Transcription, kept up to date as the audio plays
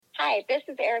Hi, this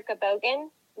is Erica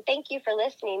Bogan. Thank you for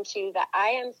listening to the I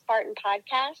Am Spartan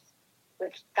podcast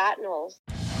with Scott Knowles.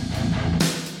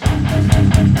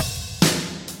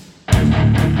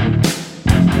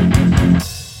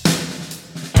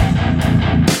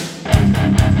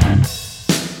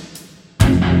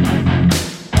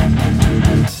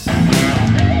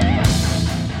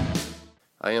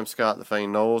 I am Scott the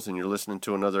Fane Knowles, and you're listening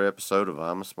to another episode of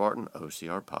I'm a Spartan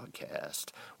OCR podcast.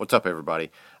 What's up, everybody?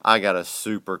 I got a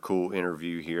super cool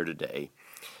interview here today.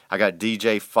 I got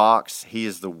DJ Fox. He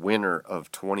is the winner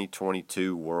of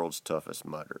 2022 World's Toughest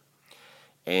Mudder.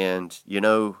 And,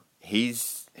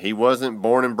 he wasn't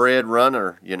born and bred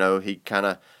runner. He kind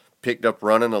of picked up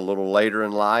running a little later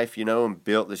in life, and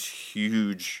built this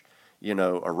huge,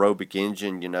 aerobic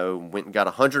engine, went and got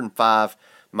 105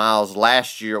 miles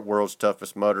last year at World's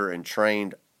Toughest Mudder and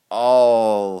trained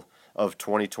all of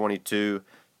 2022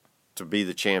 to be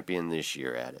the champion this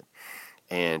year at it.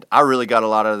 And I really got a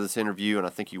lot out of this interview, and I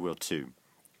think you will too.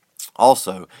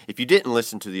 Also, if you didn't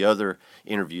listen to the other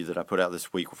interview that I put out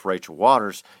this week with Rachel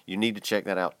Waters, you need to check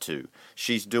that out too.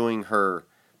 She's doing her,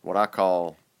 what I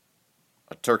call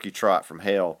a turkey trot from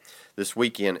hell this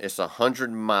weekend. It's a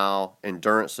 100-mile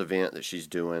endurance event that she's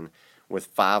doing with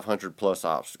 500 plus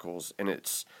obstacles, and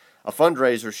it's a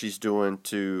fundraiser she's doing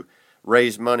to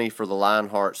raise money for the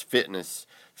Lionhearts Fitness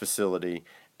facility,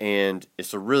 and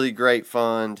it's a really great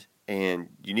fund, and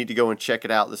you need to go and check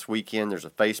it out this weekend. There's a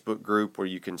Facebook group where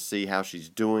you can see how she's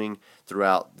doing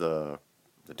throughout the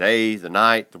day, the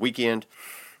night, the weekend,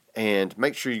 and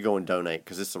make sure you go and donate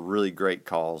because it's a really great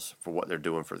cause for what they're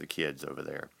doing for the kids over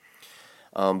there.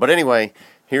 But anyway,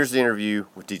 here's the interview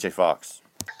with DJ Fox.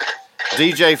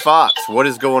 DJ Fox, what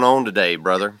is going on today,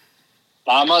 brother?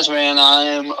 Not much, man. I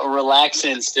am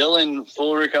relaxing, still in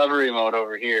full recovery mode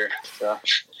over here. So,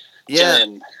 yeah.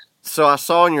 Chilling. So I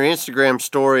saw in your Instagram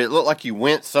story, it looked like you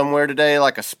went somewhere today,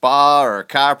 like a spa or a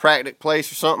chiropractic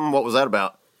place or something. What was that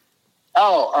about?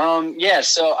 Yeah.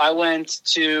 So I went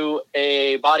to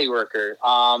a body worker.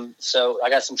 So I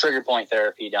got some trigger point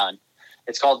therapy done.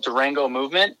 It's called Durango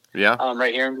Movement. Yeah.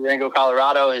 Right here in Durango,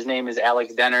 Colorado. His name is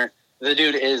Alex Denner. The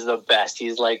dude is the best.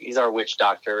 He's our witch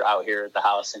doctor out here at the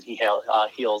house, and he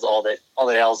heals all that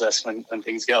ails us when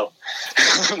things go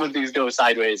when things go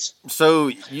sideways. So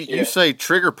you say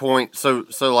trigger point. So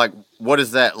like, what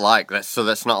is that like? That's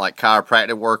not like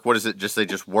chiropractic work. What is it? They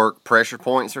just work pressure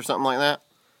points or something like that?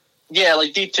 Yeah,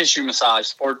 like deep tissue massage,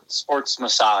 sports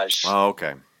massage. Oh,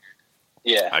 okay.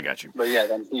 Yeah, I got you. But yeah,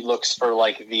 then he looks for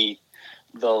like the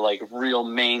like real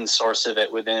main source of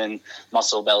it within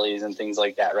muscle bellies and things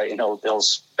like that, right? And he'll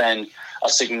spend a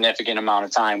significant amount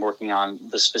of time working on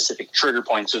the specific trigger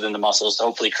points within the muscles to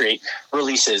hopefully create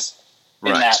releases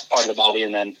in that part of the body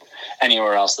and then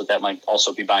anywhere else that might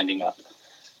also be binding up.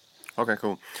 Okay,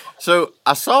 cool. So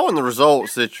I saw in the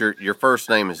results that your first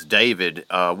name is David.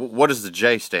 What does the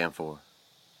J stand for?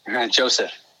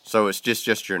 Joseph. So it's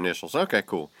just your initials. Okay,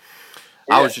 cool.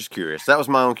 Yeah. I was just curious. That was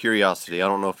my own curiosity. I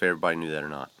don't know if everybody knew that or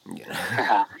not.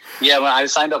 Yeah, when I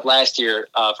signed up last year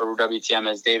for WTM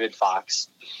as David Fox,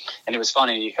 and it was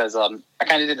funny because I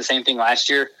kind of did the same thing last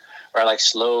year where I like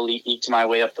slowly eked my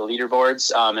way up the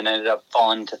leaderboards and ended up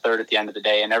falling to third at the end of the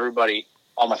day. And everybody,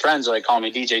 all my friends are like calling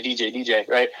me DJ,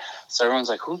 right? So everyone's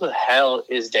like, who the hell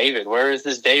is David? Where is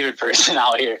this David person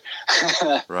out here?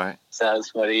 Right. So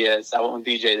that's what he is. I went with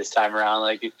DJ this time around.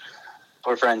 Like,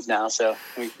 we're friends now, so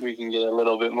we can get a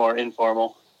little bit more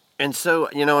informal. And so,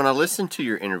 and I listened to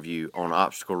your interview on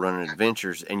Obstacle Running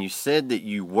Adventures, and you said that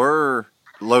you were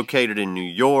located in New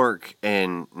York,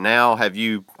 and now have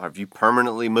you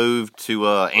permanently moved to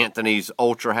Anthony's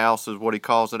Ultra House, is what he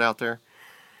calls it out there?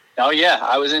 Oh, yeah.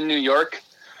 I was in New York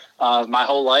my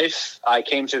whole life. I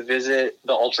came to visit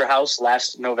the Ultra House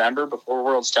last November before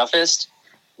World's Toughest.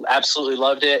 Absolutely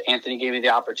loved it. Anthony gave me the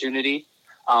opportunity.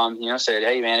 Said,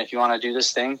 hey, man, if you want to do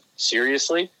this thing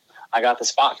seriously, I got the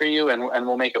spot for you and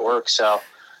we'll make it work. So,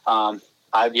 I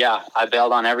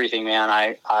bailed on everything, man.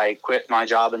 I quit my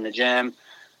job in the gym.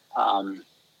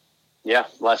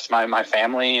 Left my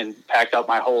family and packed up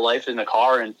my whole life in the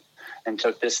car and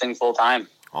took this thing full time.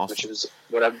 Awesome. Which was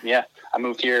I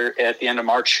moved here at the end of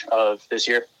March of this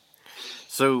year.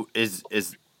 So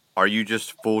are you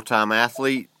just full-time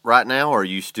athlete right now, or are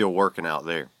you still working out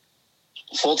there?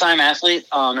 Full-time athlete,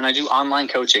 and I do online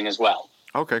coaching as well.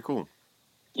 Okay, cool.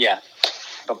 Yeah.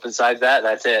 But besides that,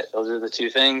 that's it. Those are the two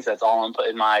things. That's all I'm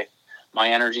putting my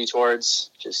energy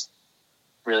towards, just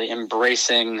really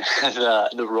embracing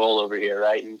the role over here,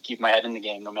 right? And keep my head in the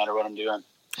game no matter what I'm doing.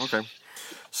 Okay.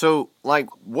 So, like,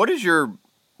 what was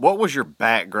your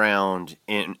background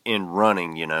in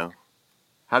running,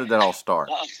 How did that all start?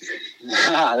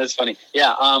 That's funny.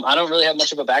 Yeah, I don't really have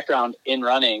much of a background in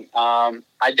running.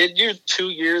 I did do 2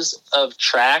 years of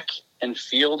track and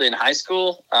field in high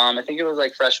school. I think it was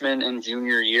like freshman and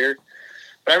junior year.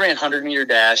 But I ran 100-meter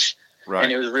dash, Right.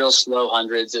 and it was real slow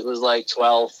hundreds. It was like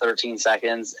 12, 13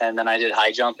 seconds, and then I did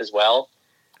high jump as well.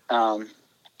 And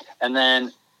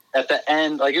then at the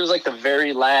end, like it was like the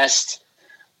very last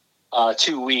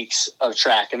 2 weeks of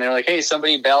track, and they're like, "Hey,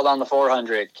 somebody bailed on the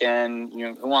 400.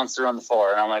 Who wants to run the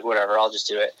 4?" And I'm like, "Whatever, I'll just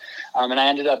do it." And I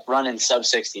ended up running sub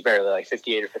 60, barely, like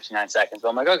 58 or 59 seconds. But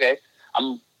I'm like, okay,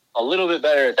 I'm a little bit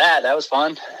better at that. That was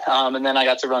fun. And then I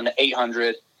got to run the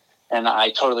 800, and I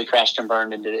totally crashed and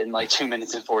burned and did it in like 2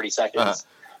 minutes and 40 seconds,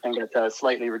 and got to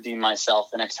slightly redeem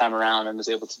myself the next time around, and was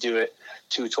able to do it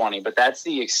 2:20. But that's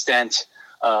the extent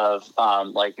of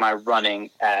like my running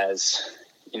as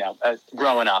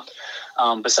growing up.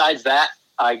 Besides that,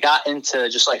 I got into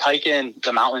just like hiking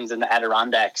the mountains in the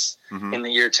Adirondacks in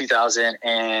the year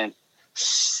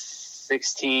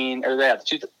 2016, or the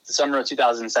summer of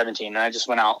 2017. And I just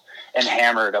went out and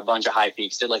hammered a bunch of high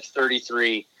peaks, did like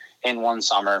 33 in one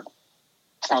summer.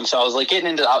 So I was like getting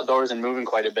into the outdoors and moving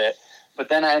quite a bit. But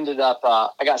then I ended up,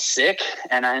 I got sick,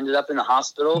 and I ended up in the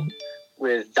hospital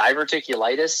with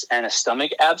diverticulitis and a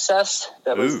stomach abscess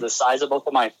that was the size of both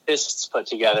of my fists put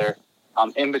together,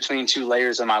 in between 2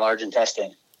 layers of my large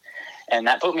intestine. And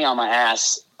that put me on my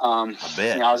ass. I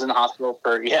bet. I was in the hospital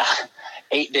for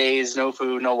 8 days, no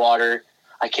food, no water.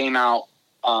 I came out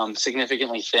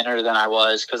significantly thinner than I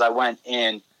was, because I went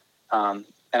in and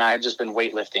I had just been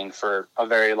weightlifting for a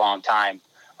very long time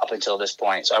up until this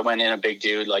point. So I went in a big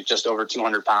dude, like just over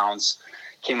 200 pounds,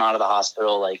 came out of the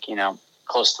hospital like,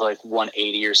 close to like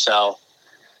 180 or so.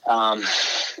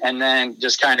 And then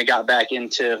just kind of got back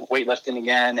into weightlifting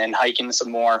again and hiking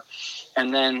some more.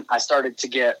 And then I started to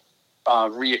get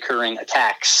reoccurring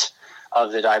attacks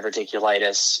of the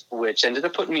diverticulitis, which ended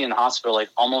up putting me in the hospital like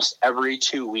almost every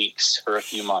 2 weeks for a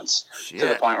few months. Shit. To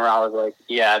the point where I was like,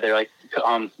 they're like,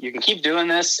 you can keep doing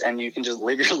this and you can just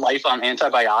live your life on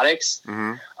antibiotics,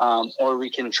 or we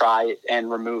can try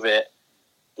and remove it.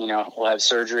 We'll have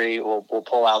surgery. We'll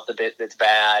pull out the bit that's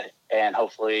bad, and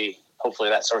hopefully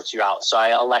that sorts you out. So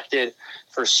I elected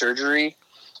for surgery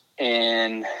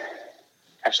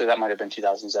actually that might've been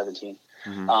 2017,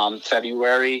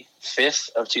 February 5th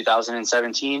of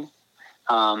 2017.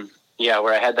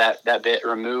 Where I had that bit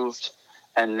removed.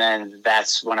 And then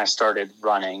that's when I started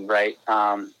running, right?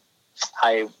 I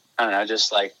don't know,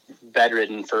 just like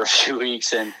bedridden for a few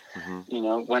weeks, and,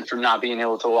 went from not being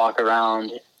able to walk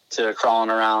around to crawling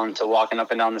around to walking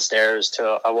up and down the stairs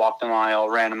to I walked a mile,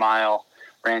 ran a mile,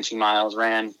 ran 2 miles,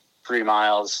 ran 3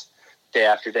 miles day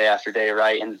after day after day,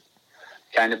 right? And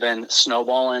kind of been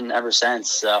snowballing ever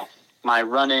since. So my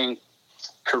running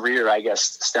career, I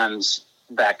guess, stems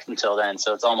back until then.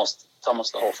 So it's almost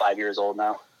the whole 5 years old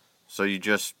now. So you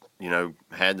just,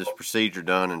 had this procedure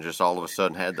done and just all of a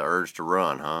sudden had the urge to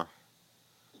run, huh?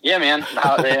 Yeah, man.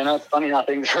 It's funny how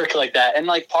things work like that. And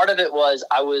like part of it was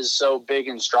I was so big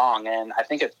and strong. And I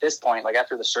think at this point, like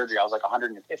after the surgery, I was like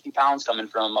 150 pounds coming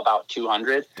from about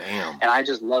 200. Damn. And I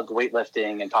just loved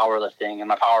weightlifting and powerlifting, and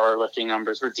my powerlifting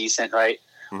numbers were decent, right?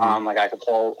 Like I could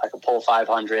pull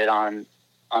 500 on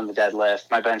the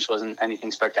deadlift. My bench wasn't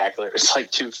anything spectacular. It was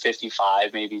like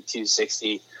 255, maybe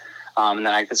 260. And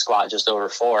then I could squat just over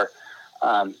 4.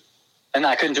 And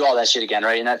I couldn't do all that shit again,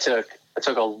 right? And it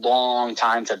took a long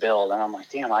time to build. And I'm like,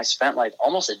 damn, I spent like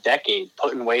almost a decade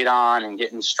putting weight on and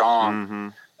getting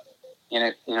strong.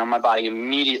 And my body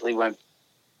immediately went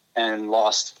and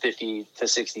lost 50 to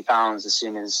 60 pounds as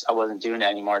soon as I wasn't doing it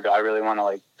anymore. Do I really want to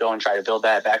like go and try to build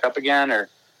that back up again? Or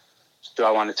do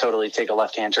I want to totally take a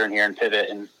left-hand turn here and pivot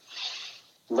and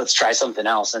let's try something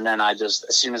else? And then as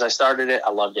soon as I started it,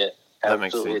 I loved it.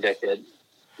 Absolutely addicted.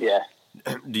 Yeah.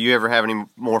 Do you ever have any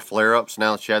more flare-ups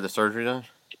now that you had the surgery done?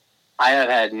 I have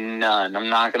had none. I'm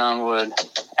knocking on wood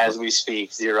as we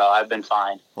speak. 0. I've been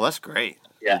fine. Well, that's great.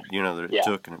 Yeah. That it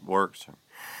took and it works.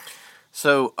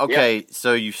 So, okay,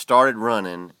 So you started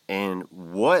running, and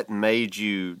what made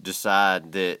you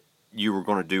decide that you were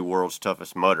going to do World's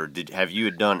Toughest Mudder? Have you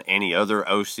had done any other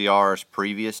OCRs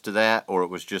previous to that, or it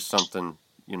was just something,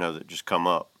 that just come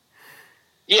up?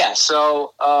 Yeah,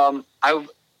 so I,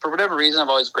 for whatever reason, I've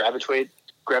always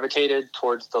gravitated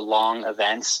towards the long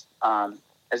events.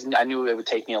 As I knew it would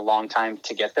take me a long time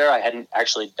to get there. I hadn't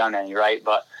actually done any, right?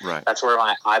 But that's where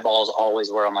my eyeballs always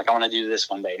were. I'm like, I want to do this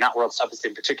one day. Not World's Toughest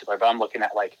in particular, but I'm looking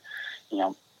at like,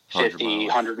 50,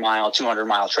 100-mile,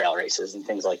 200-mile trail races and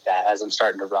things like that as I'm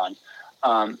starting to run.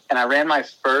 And I ran my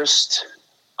first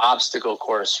obstacle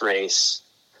course race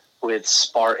with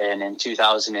Spartan in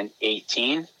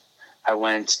 2018. I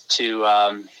went to,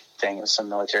 it was some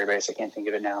military base. I can't think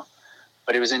of it now.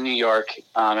 But it was in New York,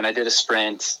 and I did a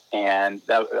sprint, and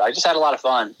I just had a lot of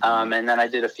fun. And then I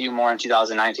did a few more in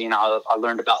 2019. I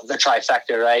learned about the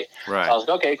trifecta, right? Right. So I was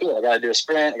like, okay, cool. I got to do a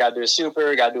sprint, I got to do a super,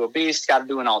 I got to do a beast, got to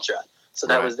do an ultra. So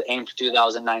that was the aim for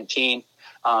 2019.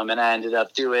 And I ended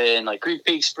up doing like Greek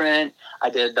Peak Sprint. I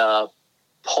did the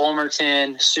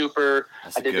Palmerton Super.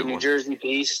 I did the New Jersey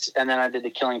Beast, and then I did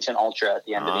the Killington Ultra at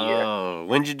the end of the year. Oh,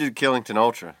 when did you do Killington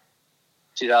Ultra?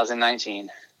 2019.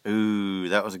 Ooh,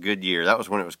 that was a good year. That was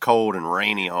when it was cold and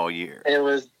rainy all year. It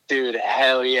was, dude,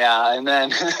 hell yeah. And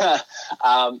then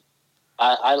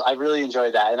I really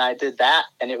enjoyed that. And I did that,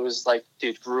 and it was like,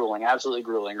 dude, grueling, absolutely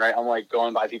grueling, right? I'm like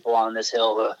going by people on this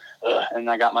hill, and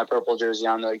I got my purple jersey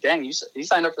on. They're like, dang, you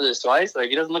signed up for this twice? Like,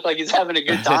 he doesn't look like he's having a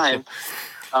good time.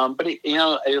 But,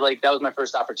 that was my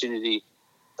first opportunity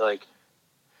to, like,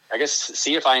 I guess,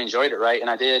 see if I enjoyed it, right? And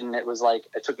I did, and it was like,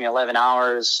 it took me 11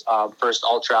 hours, first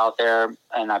ultra out there,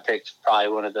 and I picked probably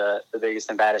one of the biggest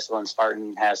and baddest ones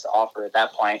Spartan has to offer at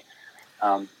that point.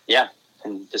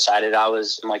 And decided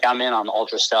I'm in on the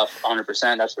ultra stuff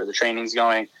 100%. That's where the training's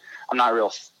going. I'm not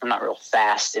real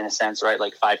fast in a sense, right?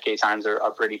 Like 5K times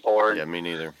are pretty poor. Yeah, me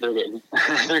neither.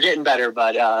 They're getting better,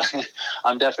 but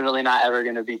I'm definitely not ever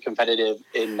going to be competitive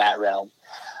in that realm.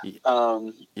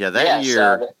 That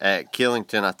year at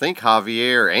Killington, I think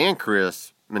Javier and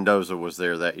Chris Mendoza was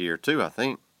there that year too, I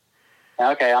think.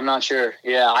 Okay, I'm not sure.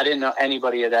 Yeah, I didn't know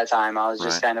anybody at that time. I was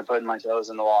just kind of putting my toes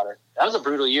in the water. That was a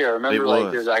brutal year. I remember,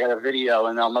 I got a video,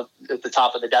 and I'm up at the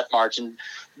top of the death march, and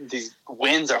these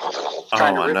winds are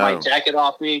trying to rip my jacket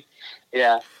off me.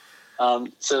 Yeah.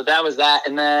 So that was that,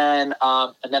 and then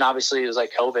obviously it was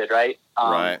like COVID, right?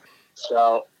 Right.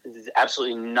 So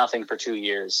absolutely nothing for 2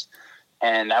 years.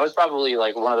 And that was probably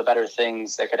like one of the better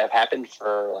things that could have happened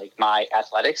for like my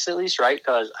athletics, at least, right?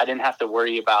 Because I didn't have to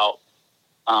worry about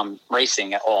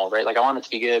racing at all, right? Like, I wanted to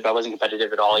be good, but I wasn't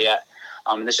competitive at all yet.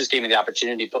 And this just gave me the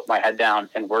opportunity to put my head down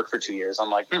and work for 2 years. I'm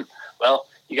like, well,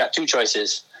 you got two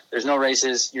choices. There's no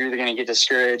races. You're either going to get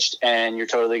discouraged and you're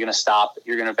totally going to stop.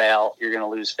 You're going to bail. You're going to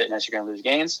lose fitness. You're going to lose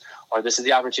gains. Or this is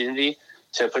the opportunity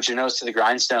to put your nose to the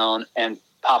grindstone and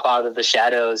pop out of the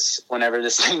shadows whenever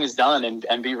this thing is done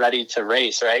and be ready to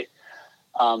race, right?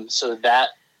 So that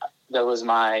was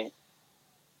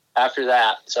after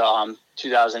that. So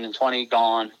 2020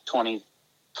 gone,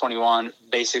 2021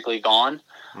 basically gone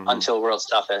until World's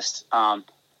Toughest.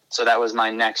 So that was my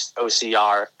next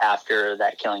OCR after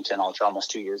that Killington Ultra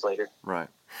almost 2 years later. Right.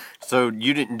 So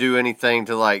you didn't do anything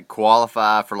to like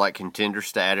qualify for like contender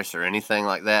status or anything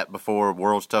like that before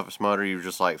World's Toughest Mudder? You were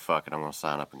just like, fuck it, I'm going to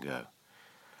sign up and go.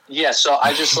 Yeah, so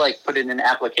I just like put in an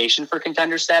application for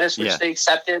contender status, which they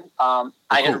accepted.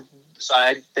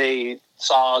 They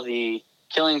saw the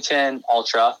Killington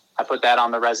Ultra. I put that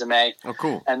on the resume. Oh,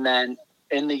 cool. And then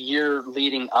in the year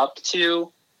leading up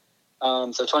to,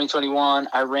 so 2021,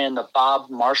 I ran the Bob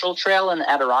Marshall Trail in the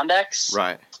Adirondacks.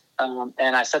 Right. And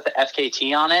I set the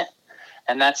FKT on it.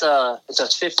 And it's a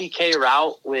 50K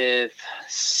route with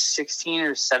 16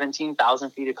 or 17,000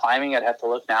 feet of climbing. I'd have to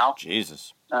look now.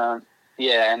 Jesus.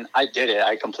 Yeah, and I did it.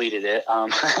 I completed it.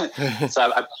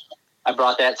 So I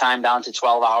brought that time down to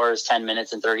 12 hours, 10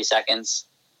 minutes, and 30 seconds.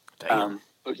 Damn.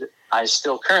 I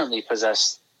still currently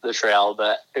possess the trail,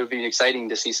 but it would be exciting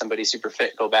to see somebody super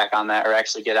fit go back on that or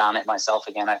actually get on it myself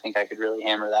again. I think I could really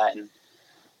hammer that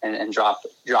and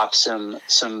drop some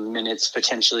minutes,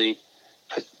 potentially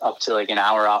put up to like an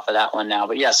hour off of that one now.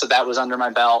 But yeah, so that was under my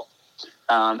belt.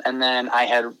 And then I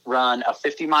had run a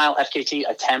 50-mile FKT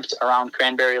attempt around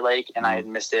Cranberry Lake, and I had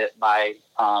missed it by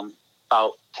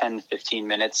about 10, 15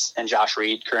 minutes, and Josh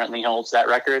Reed currently holds that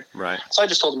record. Right. So I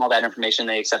just told them all that information.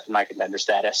 They accepted my contender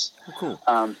status. Oh, cool.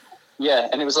 And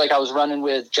it was like I was running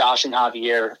with Josh and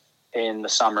Javier in the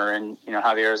summer, and,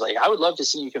 Javier was like, I would love to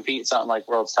see you compete in something like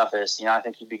World's Toughest. I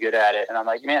think you'd be good at it. And I'm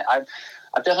like, man, I've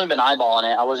definitely been eyeballing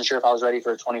it. I wasn't sure if I was ready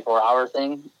for a 24-hour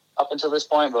thing up until this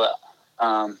point, but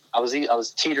I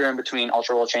was teetering between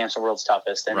Ultra World Champs and World's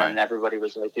Toughest, and then everybody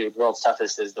was like, "Dude, World's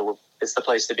Toughest is the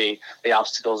place to be. The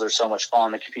obstacles are so much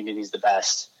fun. The community's the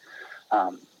best.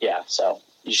 So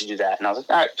you should do that." And I was like,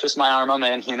 "All right, twist my arm, I'm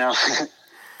in."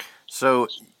 So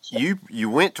you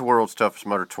went to World's Toughest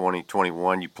Mudder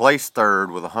 2021. You placed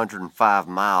third with 105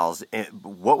 miles.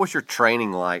 What was your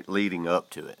training like leading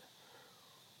up to it?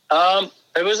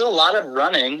 It was a lot of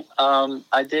running.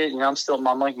 I did,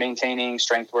 I'm like maintaining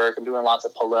strength work. I'm doing lots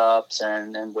of pull-ups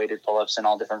and weighted pull-ups and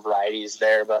all different varieties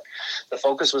there. But the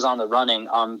focus was on the running,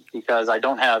 because I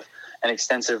don't have an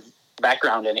extensive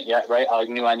background in it yet, right? I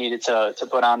knew I needed to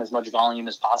put on as much volume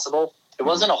as possible. It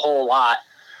wasn't a whole lot.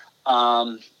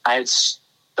 I had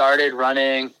started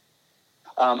running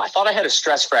I thought I had a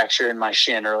stress fracture in my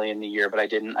shin early in the year, but I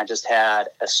didn't. I just had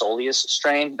a soleus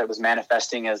strain that was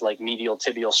manifesting as like medial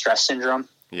tibial stress syndrome.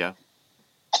 Yeah.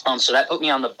 So that put me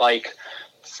on the bike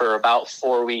for about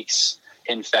 4 weeks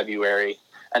in February.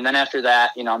 And then after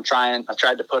that, you know, I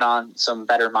tried to put on some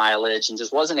better mileage and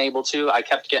just wasn't able to. I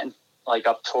kept getting like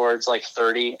up towards like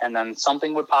 30, and then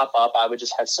something would pop up. I would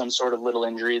just have some sort of little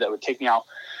injury that would take me out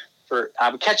I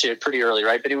would catch it pretty early,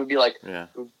 right? But it would be like, it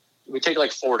would take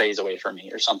like 4 days away from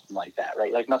me or something like that,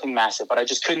 right? Like nothing massive, but I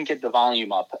just couldn't get the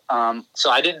volume up.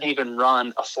 So I didn't even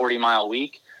run a 40-mile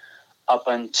week up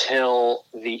until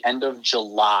the end of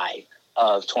July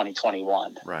of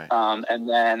 2021. Right. And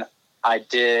then I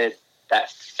did that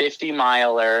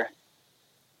 50-miler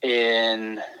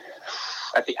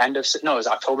at the end of, no, it was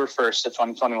October 1st of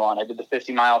 2021. I did the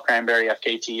 50-mile Cranberry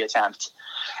FKT attempt.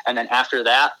 And then after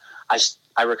that,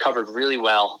 I recovered really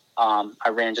well. I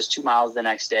ran just 2 miles the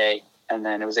next day, and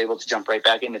then I was able to jump right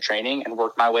back into training and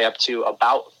work my way up to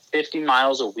about 50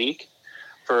 miles a week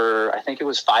for, I think it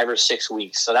was 5 or 6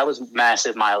 weeks. So that was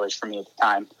massive mileage for me at the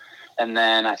time. And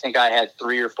then I think I had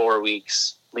 3 or 4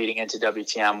 weeks leading into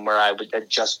WTM where I had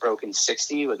just broken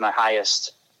 60 with my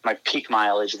peak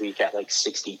mileage week at like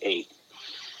 68.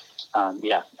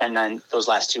 And then those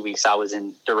last 2 weeks I was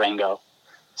in Durango.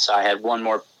 So I had one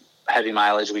more heavy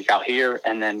mileage week out here,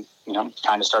 and then, you know,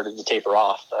 kind of started to taper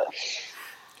off. But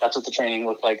that's what the training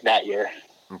looked like that year.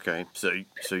 Okay. So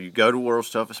you go to World's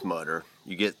Toughest Mudder,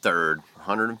 you get third,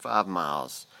 105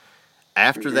 miles.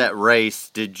 After that race,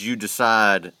 did you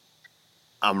decide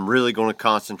I'm really going to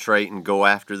concentrate and go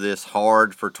after this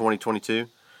hard for 2022?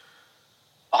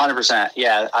 100%.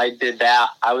 Yeah, I did that.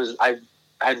 I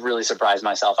had really surprised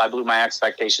myself. I blew my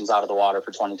expectations out of the water for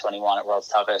 2021 at World's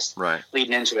Toughest. Right.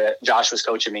 Leading into it, Josh was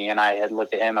coaching me, and I had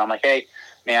looked at him, and I'm like, hey,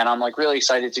 man, I'm like really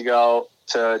excited to go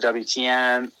to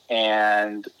WTM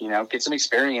and, you know, get some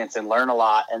experience and learn a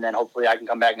lot, and then hopefully I can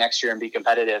come back next year and be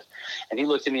competitive. And he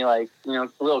looked at me like, you know,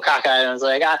 a little cockeyed, and was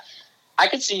like, I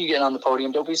could see you getting on the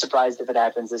podium. Don't be surprised if it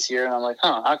happens this year. And I'm like,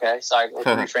 okay. So I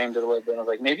reframed it a little bit. I was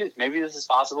like, maybe this is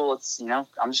possible. It's, you know,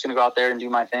 I'm just going to go out there and do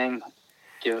my thing.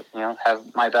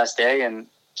 Have my best day, and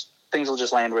things will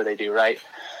just land where they do, right?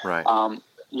 Right.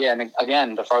 And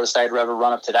again, the farthest I had ever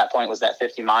run up to that point was that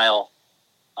 50-mile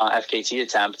FKT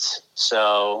attempt.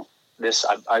 So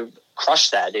I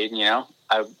crushed that, dude. You know,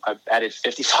 I added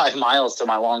 55 miles to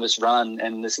my longest run,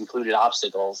 and this included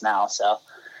obstacles now. So,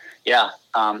 yeah,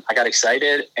 I got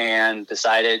excited and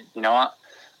decided, you know what,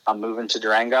 I'm moving to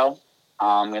Durango.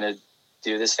 I'm going to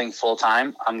do this thing full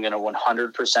time. I'm going to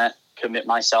 100% commit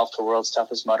myself to World's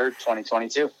Toughest Mudder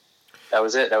 2022. That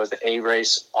was it. That was the A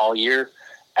race all year.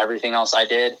 Everything else I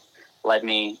did led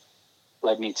me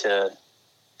to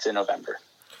November.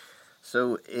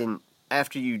 So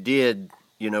after you did,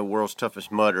 you know, World's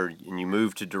Toughest Mudder and you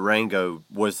moved to Durango,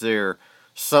 was there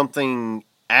something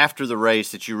after the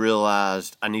race that you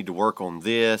realized I need to work on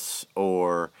this,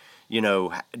 or, you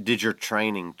know, did your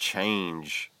training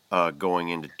change going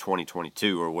into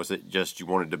 2022, or was it just you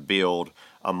wanted to build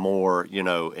a more, you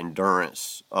know,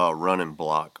 endurance running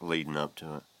block leading up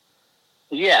to it?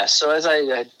 Yeah. So as I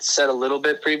had said a little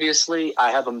bit previously,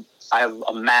 I have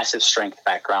a massive strength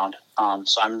background.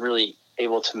 So I'm really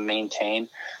able to maintain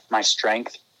my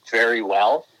strength very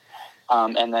well.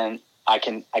 And then I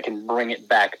can bring it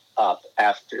back up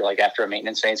after a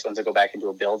maintenance phase. Once I go back into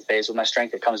a build phase with my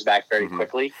strength, it comes back very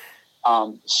quickly.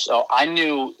 So I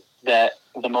knew that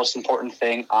the most important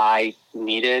thing I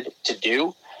needed to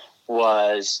do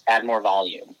was add more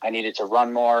volume. I needed to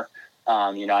run more.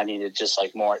 I needed just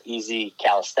like more easy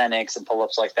calisthenics and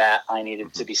pull-ups like that. I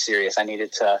needed to be serious. I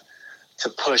needed to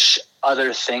push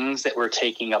other things that were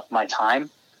taking up my time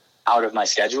out of my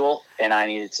schedule. And I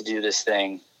needed to do this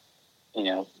thing, you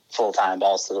know, full-time,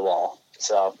 balls to the wall.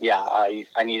 So yeah,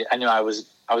 I knew I was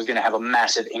going to have a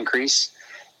massive increase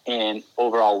in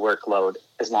overall workload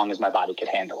as long as my body could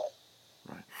handle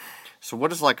it. Right. So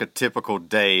what does like a typical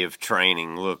day of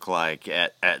training look like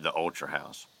at the Ultra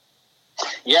House?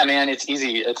 Yeah, man, it's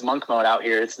easy. It's monk mode out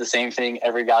here. It's the same thing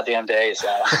every goddamn day. So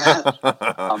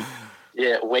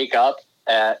wake up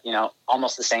at, you know,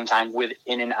 almost the same time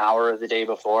within an hour of the day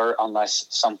before, unless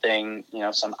something, you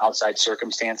know, some outside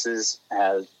circumstances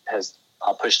has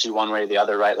pushed you one way or the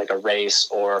other, right? Like a race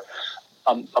or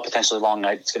a potentially long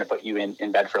night. It's going to put you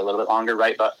in bed for a little bit longer,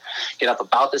 right? But get up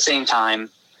about the same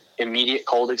time. Immediate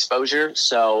cold exposure.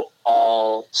 So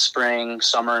all spring,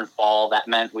 summer, and fall, that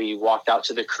meant we walked out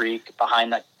to the creek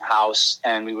behind the house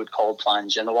and we would cold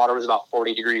plunge. And the water was about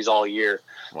 40 degrees all year.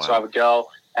 Wow. So I would go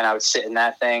and I would sit in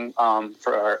that thing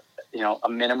for, you know, a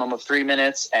minimum of 3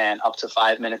 minutes and up to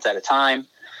 5 minutes at a time.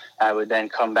 I would then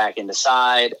come back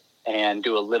inside and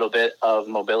do a little bit of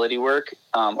mobility work,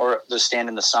 or just stand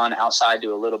in the sun outside,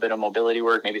 do a little bit of mobility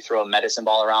work, maybe throw a medicine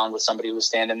ball around with somebody who's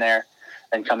standing there,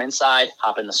 then come inside,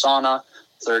 hop in the sauna,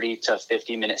 30 to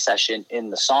 50-minute session in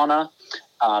the sauna.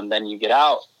 Then you get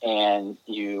out and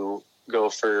you go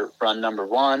for run number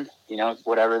 1,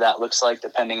 whatever that looks like,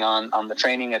 depending on the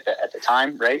training at the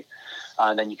time, right?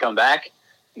 Then you come back,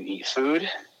 you eat food,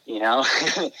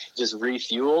 just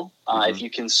refuel. If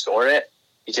you can score it,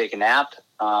 you take a nap.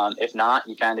 If not,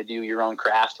 you kind of do your own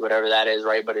craft, whatever that is,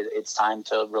 right? But it's time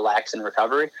to relax and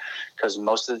recovery, because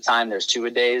most of the time there's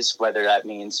 2-a-days, whether that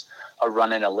means a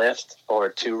run and a lift or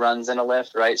 2 runs and a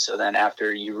lift, right? So then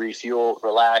after you refuel,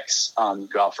 relax,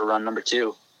 go out for run number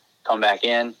 2, come back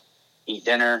in, eat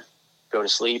dinner, go to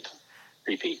sleep,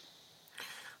 repeat.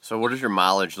 So what is your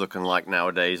mileage looking like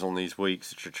nowadays on these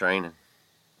weeks that you're training?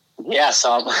 Yeah,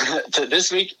 so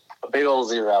this week, a big old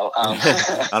 0.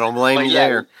 I don't blame you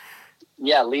there.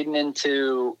 Yeah, leading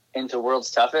into World's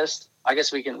Toughest, I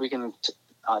guess we can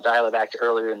dial it back to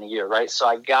earlier in the year, right? So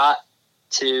I got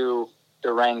to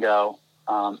Durango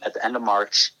at the end of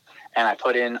March, and I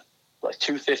put in like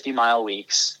 2 50-mile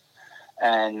weeks,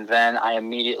 and then I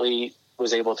immediately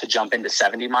was able to jump into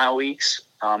 70-mile weeks,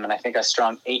 and I think I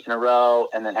strung 8 in a row,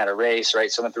 and then had a race,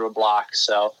 right? So I went through a block.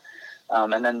 So,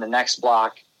 and then the next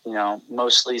block,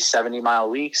 mostly 70-mile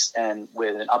weeks, and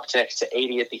with an uptick to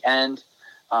 80 at the end.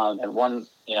 And one,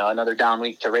 another down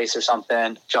week to race or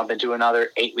something, jump into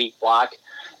another 8-week block.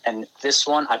 And this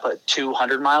one, I put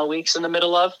 200-mile weeks in the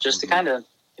middle of, just to kind of,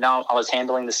 I was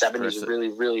handling the 70s really,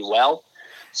 really well.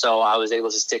 So I was able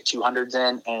to stick 200s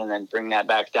in and then bring that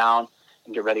back down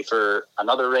and get ready for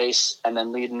another race. And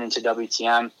then leading into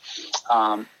WTM,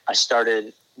 I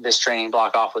started this training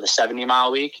block off with a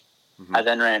 70-mile week. Mm-hmm. I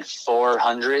then ran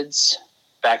 400s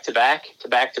back to back.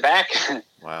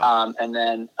 Wow. And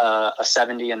then a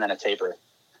 70 and then a taper.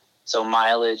 So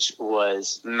mileage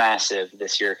was massive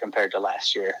this year compared to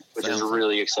last year, which is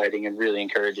really exciting and really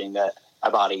encouraging that my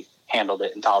body handled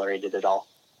it and tolerated it all.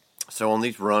 So on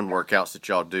these run workouts that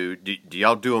y'all do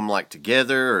y'all do them like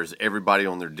together, or is everybody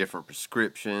on their different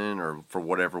prescription or for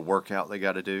whatever workout they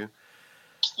got to do?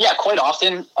 Yeah, quite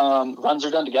often runs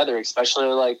are done together, especially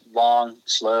like long,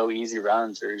 slow, easy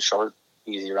runs or short,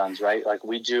 easy runs, right? Like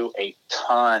we do a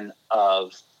ton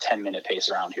of 10-minute pace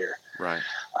around here. Right.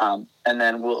 And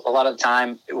then a lot of the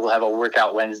time we'll have a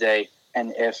workout Wednesday,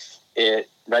 and if it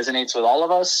resonates with all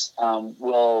of us,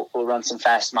 we'll run some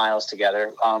fast miles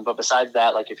together. But besides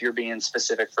that, like if you're being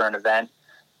specific for an event,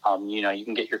 you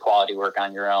can get your quality work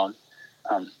on your own.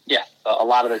 A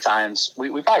lot of the times we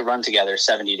probably run together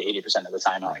 70 to 80% of the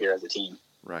time out here as a team.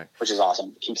 Right. Which is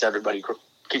awesome. Keeps everybody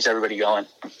going.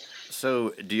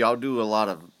 So do y'all do a lot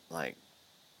of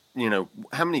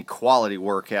how many quality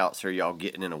workouts are y'all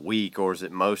getting in a week, or is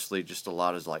it mostly just a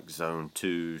lot of like zone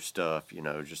 2 stuff,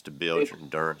 just to build your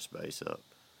endurance base up?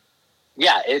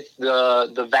 Yeah,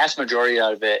 the vast majority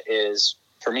of it is,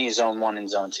 for me, zone 1 and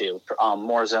zone 2,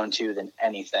 more zone 2 than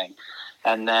anything.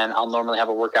 And then I'll normally have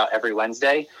a workout every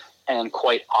Wednesday, and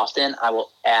quite often I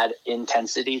will add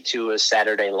intensity to a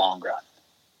Saturday long run.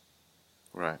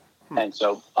 Right. And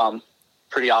so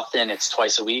pretty often it's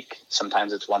twice a week.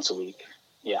 Sometimes it's once a week.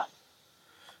 Yeah.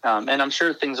 And I'm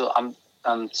sure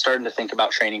I'm starting to think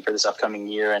about training for this upcoming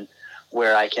year and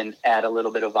where I can add a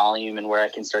little bit of volume and where I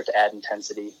can start to add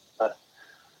intensity. But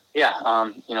yeah,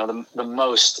 the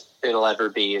most it'll ever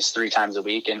be is 3 times a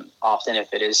week. And often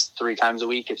if it is 3 times a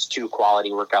week, it's 2 quality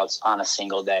workouts on a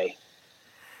single day.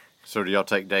 So do y'all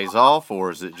take days off, or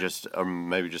is it just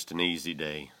maybe just an easy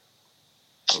day?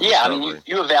 Yeah, I mean,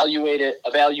 you evaluate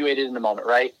it in the moment,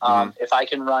 right? If I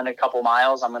can run a couple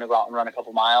miles, I'm going to go out and run a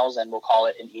couple miles, and we'll call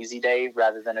it an easy day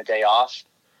rather than a day off.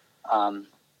 But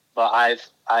I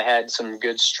had some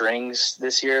good strings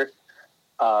this year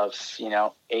of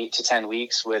 8 to 10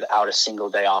 weeks without a single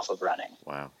day off of running.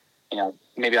 Wow.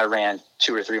 Maybe I ran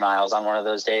 2 or 3 miles on one of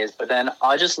those days, but then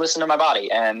I just listen to my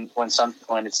body, and when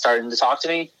it's starting to talk to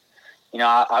me,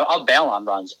 I'll bail on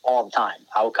runs all the time.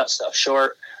 I will cut stuff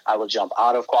short. I will jump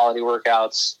out of quality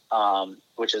workouts,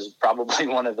 which is probably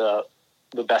one of the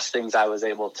best things I was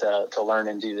able to learn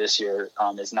and do this year,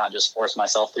 is not just force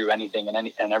myself through anything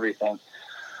and everything.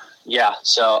 Yeah.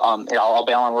 So, I'll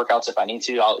bail on workouts if I need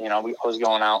to. I was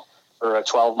going out for a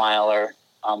 12-miler,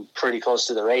 pretty close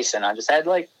to the race, and I just had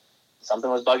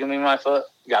something was bugging me in my foot.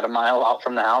 Got a mile out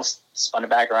from the house, spun it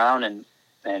back around, and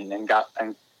got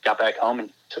back home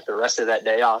and took the rest of that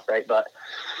day off. Right. But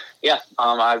yeah,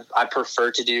 I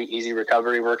prefer to do easy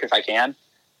recovery work if I can,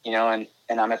 and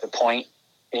I'm at the point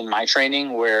in my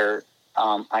training where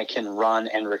I can run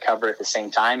and recover at the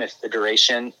same time if the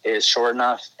duration is short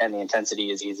enough and the intensity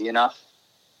is easy enough.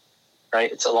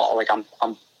 right? It's a lot like I'm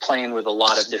playing with a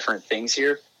lot of different things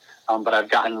here, but I've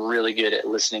gotten really good at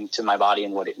listening to my body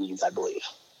and what it needs, I believe.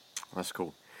 That's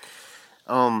cool.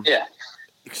 Yeah.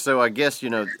 So I guess,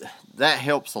 that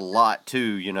helps a lot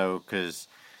too, because,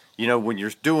 when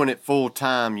you're doing it full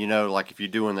time, like if you're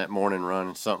doing that morning run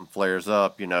and something flares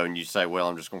up, and you say, well,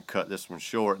 I'm just going to cut this one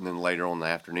short. And then later on in the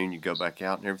afternoon, you go back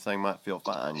out and everything might feel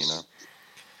fine,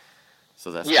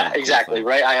 So that's yeah, exactly. Cool,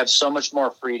 right. I have so much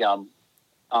more freedom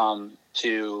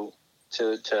to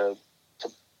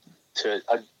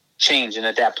change and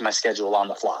adapt my schedule on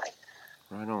the fly.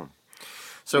 Right on.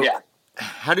 So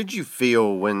how did you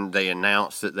feel when they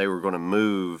announced that they were going to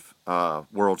move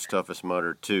World's Toughest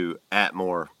Mudder to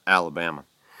Atmore, Alabama?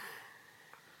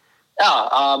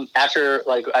 After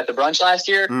at the brunch last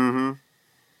year. Mm-hmm.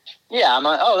 Yeah, I'm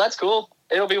like, oh, that's cool.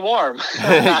 It'll be warm.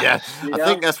 Yeah, I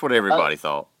think that's what everybody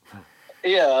thought.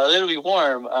 Yeah, it'll be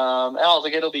warm. I don't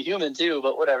think it'll be humid too,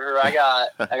 but whatever. I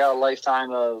got a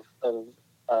lifetime of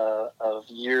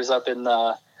years up in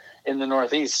the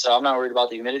Northeast, so I'm not worried about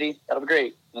the humidity. That'll be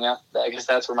great. I guess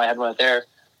that's where my head went there.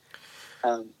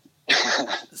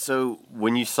 So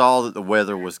when you saw that the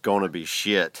weather was going to be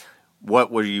shit, how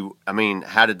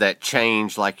did that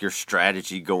change your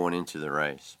strategy going into the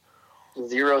race?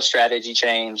 Zero strategy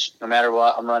change. No matter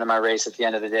what, I'm running my race at the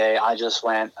end of the day. I just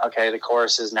went, okay, the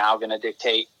course is now going to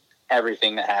dictate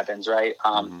everything that happens, right?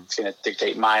 It's going to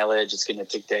dictate mileage. It's going to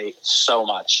dictate so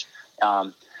much.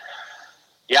 But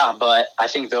I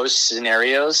think those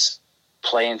scenarios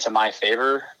play into my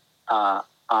favor. I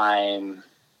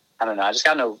don't know. I just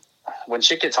got when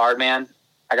shit gets hard, man,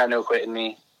 I got no quit in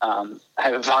me. I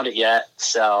haven't found it yet.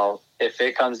 So if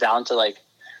it comes down to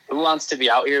who wants to be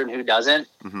out here and who doesn't,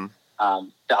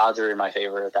 the odds are in my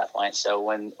favor at that point. So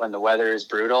when the weather is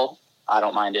brutal, I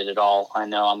don't mind it at all. I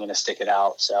know I'm going to stick it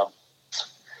out. So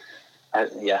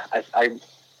I'm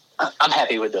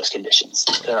happy with those conditions.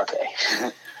 They're okay.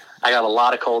 I got a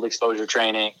lot of cold exposure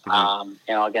training.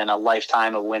 Again, a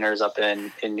lifetime of winters up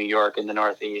in New York in the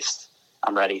Northeast.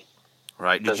 I'm ready.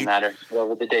 Right. Doesn't matter.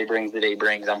 Whatever the day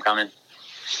brings, I'm coming.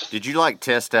 Did you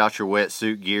test out your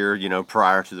wetsuit gear,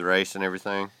 prior to the race and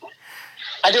everything?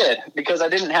 I did, because I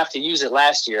didn't have to use it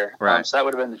last year. Right. So that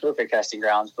would have been the perfect testing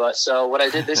grounds. But so what I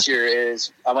did this year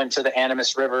is I went to the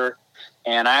Animas River,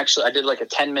 and I did a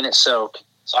 10-minute soak.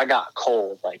 So I got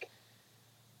cold,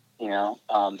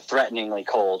 threateningly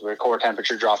cold, where core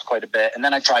temperature dropped quite a bit. And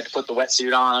then I tried to put the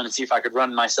wetsuit on and see if I could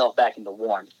run myself back into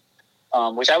warm,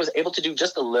 which I was able to do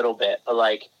just a little bit.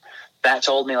 But that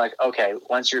told me okay,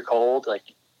 once you're cold,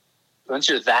 once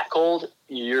you're that cold,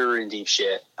 you're in deep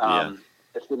shit.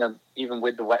 Even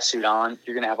with the wetsuit on,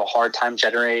 you're going to have a hard time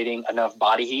generating enough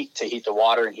body heat to heat the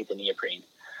water and heat the neoprene.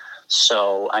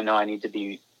 So I know I need to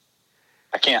be,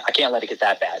 I can't let it get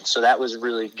that bad. So that was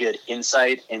really good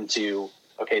insight into,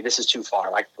 okay, this is too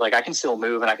far. I can still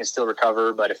move and I can still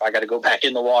recover, but if I got to go back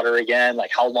in the water again,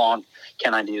 how long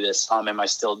can I do this? Am I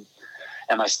still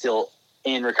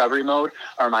in recovery mode,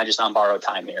 or am I just on borrowed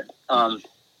time here?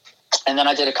 And then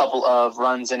I did a couple of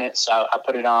runs in it. So I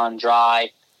put it on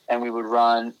dry, and we would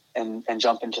run and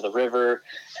jump into the river.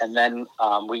 And then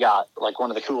we got one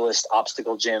of the coolest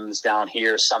obstacle gyms down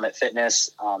here, Summit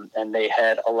Fitness. And they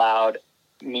had allowed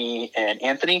me and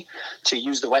Anthony to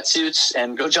use the wetsuits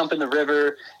and go jump in the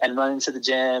river and run into the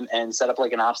gym and set up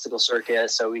an obstacle circuit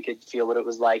so we could feel what it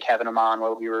was like having them on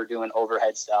while we were doing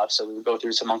overhead stuff. So we would go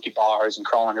through some monkey bars and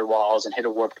crawl under walls and hit a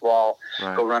warped wall,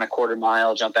 go run a quarter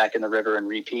mile, jump back in the river and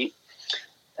repeat.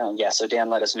 So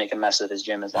Dan let us make a mess of his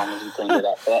gym as long as we cleaned it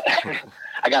up. But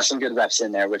I got some good reps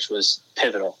in there, which was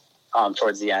pivotal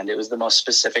towards the end. It was the most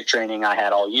specific training I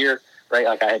had all year, right?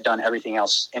 I had done everything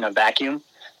else in a vacuum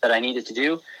that I needed to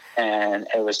do, and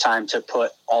it was time to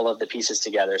put all of the pieces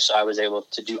together. So I was able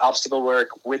to do obstacle work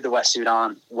with the wetsuit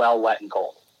on, well wet and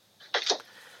cold.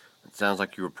 It sounds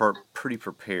like you were pretty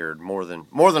prepared, more than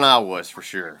I was for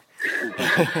sure.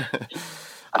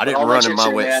 I didn't run in my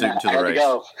wetsuit until the race.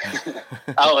 Go.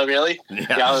 Oh, really?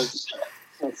 Yeah.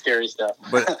 That's scary stuff.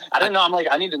 But I didn't know. I'm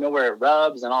I need to know where it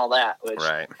rubs and all that, which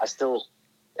right. I still,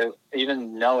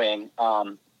 even knowing,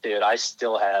 dude, I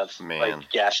still have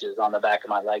gashes on the back of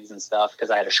my legs and stuff because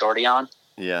I had a shorty on.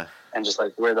 Yeah. And just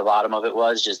where the bottom of it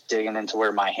was, just digging into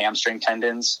where my hamstring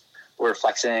tendons were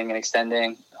flexing and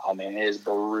extending. Oh, man, it is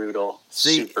brutal.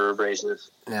 Super abrasive.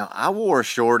 Now, I wore a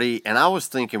shorty, and I was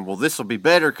thinking, well, this will be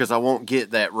better because I won't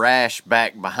get that rash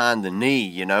back behind the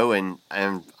knee, and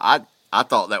I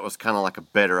thought that was kind of a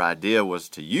better idea was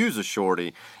to use a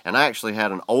shorty, and I actually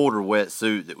had an older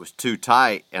wetsuit that was too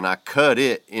tight, and I cut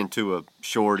it into a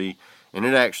shorty, and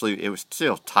it was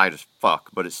still tight as fuck,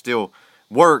 but it still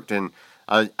worked, and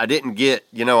I didn't get,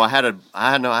 I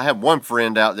had one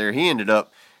friend out there. He ended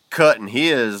up cutting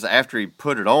his after he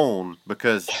put it on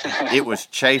because it was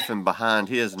chafing behind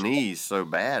his knees so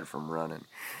bad from running.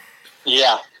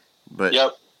 Yeah. But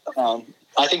yep.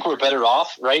 I think we're better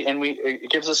off, right? And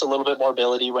it gives us a little bit more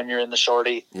ability when you're in the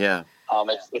shorty. Yeah.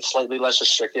 It's slightly less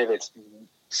restrictive. It's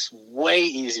way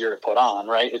easier to put on,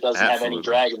 right? It doesn't have any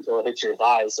drag until it hits your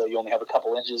thighs, so you only have a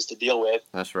couple inches to deal with.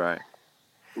 That's right.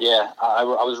 Yeah, I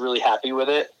was really happy with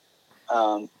it,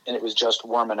 and it was just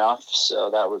warm enough, so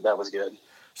that was good.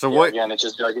 So what? Again, it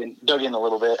just dug in a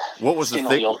little bit. What was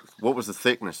the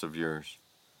thickness of yours?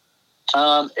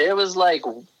 It was like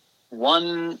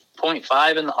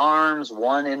 1.5 in the arms,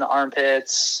 1 in the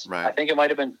armpits. Right. I think it might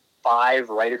have been 5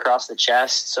 right across the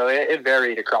chest, so it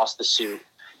varied across the suit.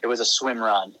 It was a swim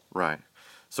run. Right.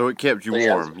 So it kept you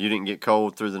warm. You didn't get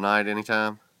cold through the night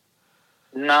anytime?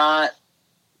 Not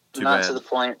Too bad. to the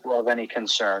point of any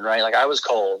concern, right? Like I was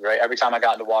cold, right? Every time I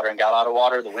got into water and got out of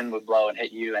water, the wind would blow and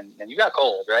hit you, and you got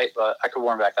cold, right? But I could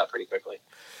warm back up pretty quickly.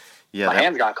 Yeah. My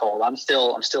hands got cold. I'm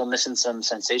still missing some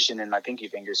sensation in my pinky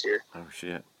fingers here. Oh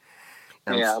shit.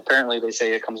 Yeah, apparently they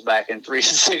say it comes back in 3 to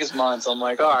 6 months. I'm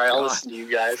like, all right, I'll listen to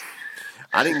you guys.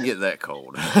 I didn't get that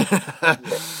cold.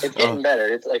 It's getting better.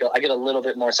 It's like I get a little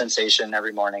bit more sensation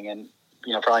every morning, and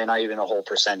probably not even a whole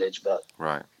percentage, but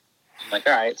right. I'm like,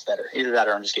 all right, it's better. Either that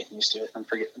or I'm just getting used to it and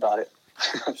forgetting about it.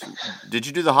 Did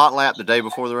you do the hot lap the day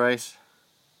before the race?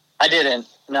 I didn't.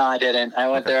 No, I didn't. I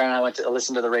went there and I went to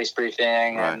listen to the race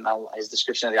briefing and his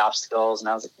description of the obstacles, and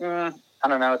I was like, I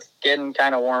don't know. It's getting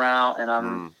kind of warm out, and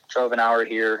I'm drove an hour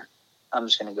here. I'm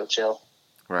just going to go chill.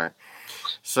 Right.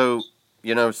 So,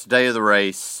 it's the day of the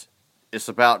race. It's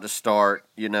about to start.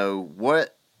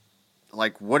 What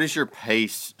is your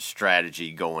pace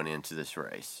strategy going into this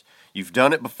race? You've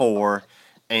done it before,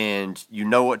 and you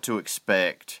know what to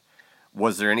expect.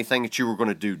 Was there anything that you were going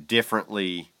to do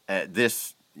differently at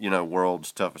this,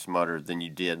 World's Toughest Mudder than you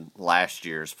did last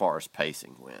year as far as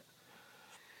pacing went?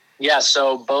 Yeah,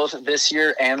 so both this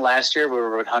year and last year, we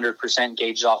were 100%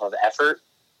 gauged off of effort.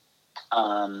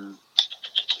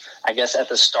 I guess at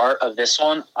the start of this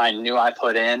one, I knew I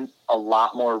put in a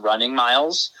lot more running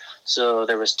miles. So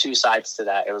there was 2 sides to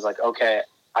that. It was like, okay,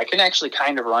 I can actually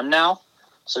kind of run now.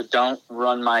 So don't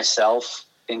run myself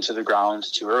into the ground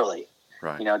too early.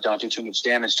 Right. Don't do too much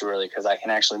damage too early because I can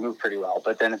actually move pretty well.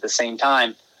 But then at the same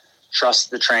time,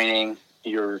 trust the training.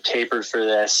 You're tapered for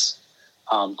this.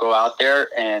 Go out there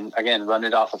and, again, run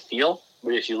it off a feel.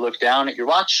 But if you look down at your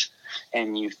watch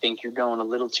and you think you're going a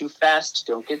little too fast,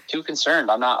 don't get too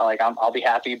concerned. I'm not like I'll be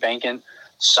happy banking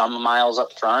some miles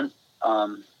up front.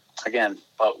 Again,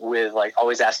 but with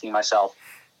always asking myself,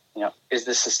 is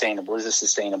this sustainable? Is this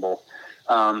sustainable?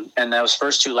 And those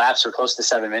first 2 laps were close to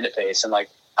 7-minute pace. And I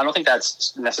don't think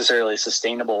that's necessarily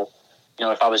sustainable,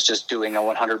 if I was just doing a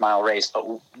 100-mile race, but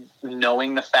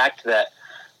knowing the fact that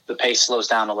the pace slows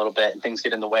down a little bit and things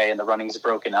get in the way and the running's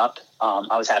broken up,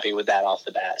 I was happy with that off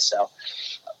the bat. So,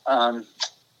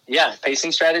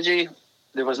 pacing strategy,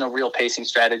 there was no real pacing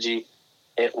strategy.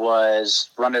 It was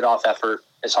run it off effort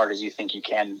as hard as you think you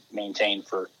can maintain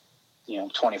for,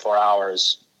 24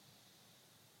 hours,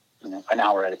 an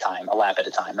hour at a time, a lap at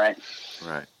a time, right?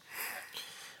 Right.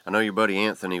 I know your buddy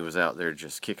Anthony was out there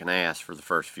just kicking ass for the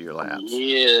first few laps.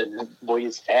 Yeah, boy,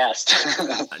 he's fast.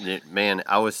 Man,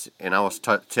 I was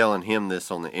telling him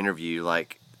this on the interview. I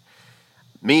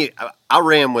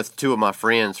ran with 2 of my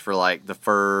friends for the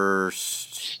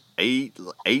first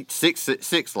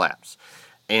 6 laps,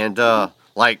 and I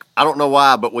don't know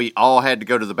why, but we all had to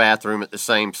go to the bathroom at the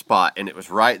same spot, and it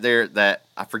was right there. That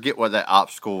I forget what that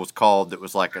obstacle was called. That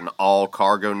was like an all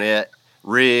cargo net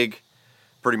rig.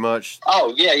 Pretty much.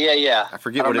 Oh, yeah. I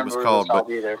forget what it was called, but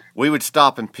we would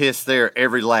stop and piss there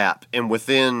every lap. And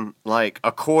within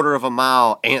a quarter of a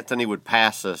mile, Anthony would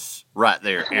pass us right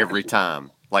there every time.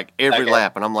 Every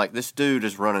lap. And I'm like, this dude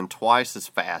is running twice as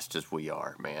fast as we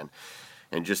are, man.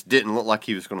 And just didn't look like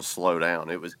he was going to slow down.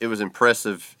 It was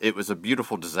impressive. It was a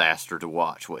beautiful disaster to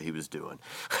watch what he was doing.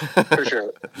 For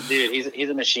sure. Dude, he's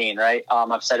a machine, right?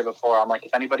 I've said it before. I'm like,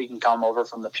 if anybody can come over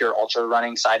from the pure ultra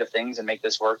running side of things and make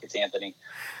this work, it's Anthony.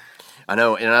 I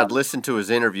know, and I'd listened to his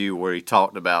interview where he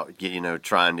talked about,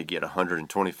 trying to get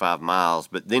 125 miles,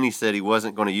 but then he said he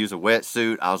wasn't going to use a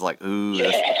wetsuit. I was like, ooh,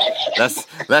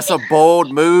 that's a bold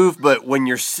move, but when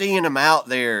you're seeing him out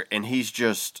there and he's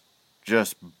just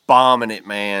bombing it,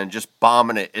 man, just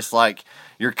bombing it. It's like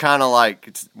you're kind of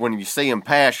when you see him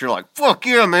pass, you're like, fuck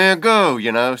yeah, man, go,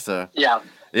 So yeah,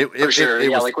 for sure.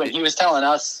 When he was telling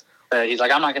us that he's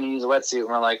like, I'm not going to use a wetsuit, and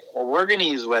we're like, well, we're going to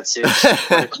use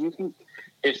wetsuits.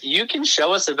 If you can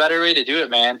show us a better way to do it,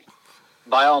 man,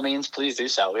 by all means, please do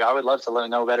so. I would love to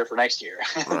know better for next year.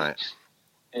 Right.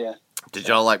 Yeah. Did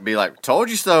y'all be like, told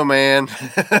you so, man?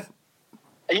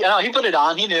 He put it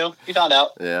on. He knew. He found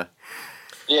out. Yeah.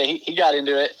 Yeah, he got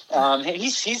into it.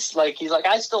 He's like,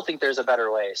 I still think there's a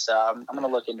better way, so I'm going to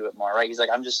look into it more, right? He's like,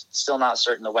 I'm just still not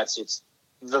certain the wetsuit's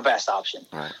the best option.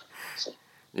 Right. So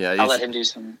Yeah. I'll let him do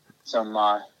some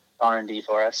R&D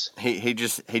for us. He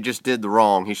just did the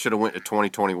wrong. He should have went to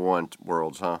 2021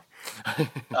 Worlds, huh?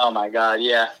 Oh my God,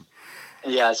 yeah.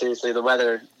 Yeah, seriously, the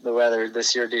weather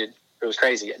this year, dude, it was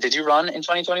crazy. Did you run in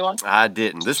 2021? I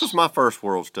didn't. This was my first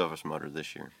World's Toughest Mudder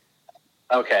this year.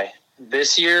 Okay.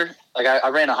 This year, like I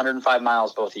ran 105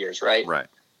 miles both years, right? Right.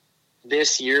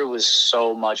 This year was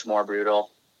so much more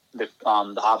brutal. The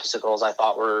obstacles I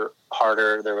thought were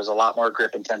harder. There was a lot more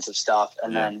grip intensive stuff.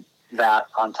 And then that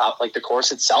on top, like the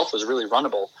course itself was really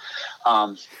runnable.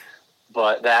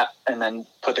 But that, and then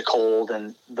put the cold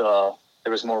and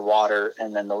there was more water,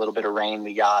 and then the little bit of rain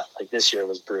we got, like this year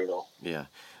was brutal. Yeah.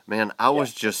 Man, I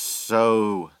was just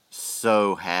so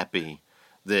happy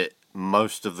that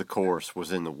most of the course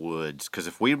was in the woods, because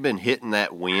if we'd been hitting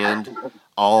that wind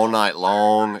all night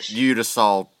long, you'd have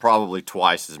saw probably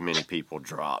twice as many people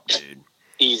drop, dude.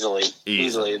 Easily.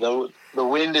 The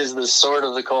wind is the sword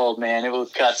of the cold, man. It will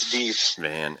cut deep.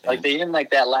 Man. Like they didn't like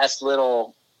that last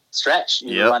little stretch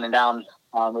you were running down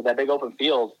with that big open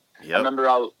field. Yep. I remember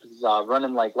I was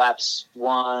running like laps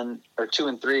 1 or 2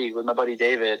 and 3 with my buddy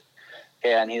David,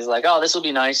 and he's like, "Oh, this will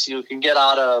be nice. You can get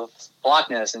out of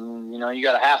Blockness, and you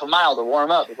got a half a mile to warm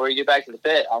up before you get back to the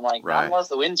pit." I'm like, "Not unless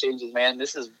the wind changes, man.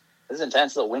 This is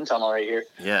intense little wind tunnel right here."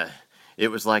 Yeah, it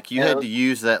was like you had to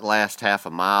use that last half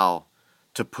a mile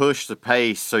to push the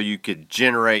pace so you could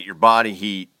generate your body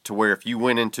heat to where if you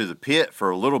went into the pit for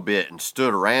a little bit and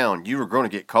stood around, you were going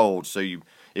to get cold. So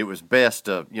it was best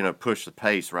to push the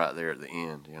pace right there at the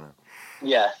end.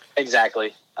 Yeah,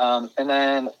 exactly. And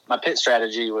then my pit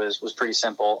strategy was pretty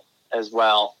as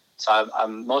well. So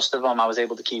most of them I was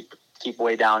able to keep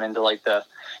way down into like the,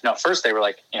 at first they were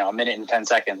like, a minute and 10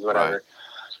 seconds, whatever,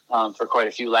 for quite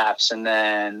a few laps. And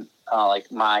then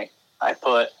I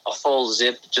put a full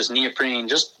zip, just neoprene,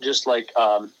 just like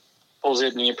full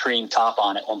zip neoprene top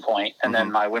on at one point, and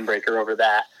then my windbreaker over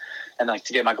that, and like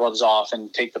to get my gloves off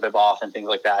and take the bib off and things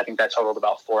like that. I think that totaled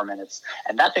about 4 minutes,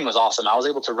 and that thing was awesome. I was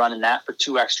able to run in that for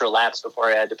 2 extra laps before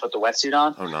I had to put the wetsuit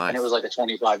on. Oh, nice! And it was like a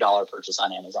 $25 purchase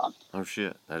on Amazon. Oh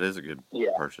shit, that is a good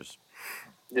purchase.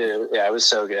 Dude, yeah, it was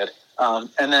so good.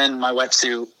 And then my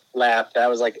wetsuit lap, that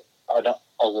was like an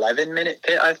 11-minute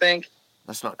pit, I think.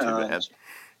 That's not too bad.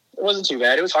 It wasn't too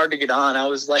bad. It was hard to get on. I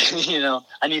was like,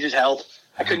 I needed help.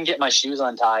 I couldn't get my shoes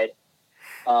untied.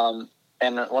 And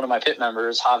one of my pit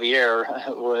members, Javier,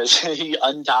 he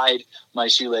untied my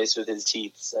shoelace with his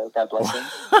teeth. So God bless him.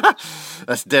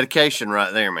 That's dedication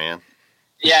right there, man.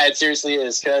 Yeah, it seriously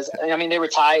is. Because, they were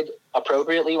tied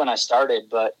appropriately when I started.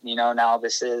 But, now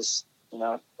this is,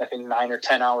 I think 9 or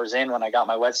 10 hours in when I got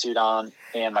my wetsuit on.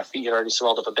 And my feet had already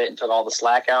swelled up a bit and took all the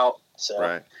slack out. So,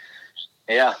 right.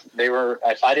 Yeah, they were.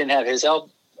 If I didn't have his help,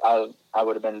 I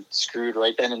would have been screwed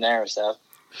right then and there. So,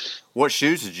 what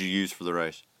shoes did you use for the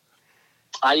race?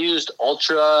 I used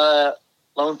Ultra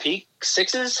Lone Peak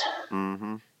 6s.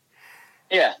 Mm-hmm.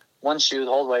 Yeah, one shoe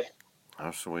the whole way.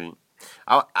 Oh, sweet.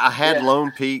 I had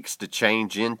Lone Peaks to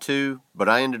change into, but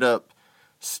I ended up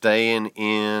staying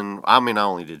in. I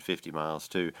only did 50 miles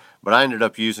too, but I ended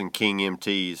up using King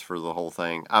MTs for the whole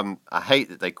thing. I hate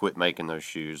that they quit making those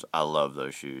shoes. I love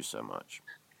those shoes so much.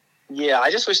 Yeah, I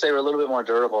just wish they were a little bit more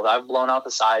durable. I've blown out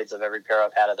the sides of every pair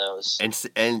I've had of those.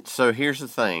 And so here's the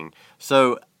thing.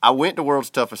 So I went to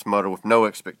World's Toughest Mudder with no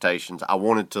expectations. I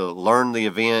wanted to learn the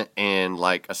event, and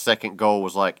like a second goal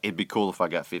was like, it'd be cool if I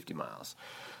got 50 miles.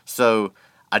 So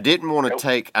I didn't want to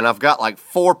take, and I've got like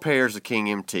 4 pairs of King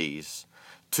MTs.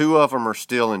 2 of them are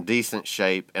still in decent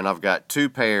shape, and I've got 2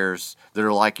 pairs that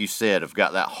are, like you said, have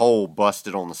got that hole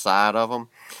busted on the side of them.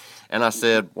 And I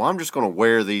said, well, I'm just going to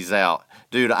wear these out.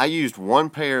 Dude, I used 1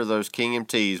 pair of those King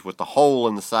MTs with the hole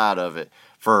in the side of it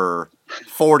for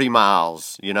 40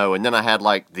 miles, and then I had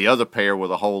like the other pair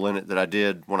with a hole in it that I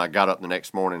did when I got up the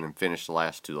next morning and finished the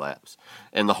last 2 laps.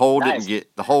 And the hole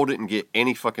didn't get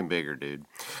any fucking bigger, dude.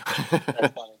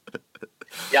 That's funny.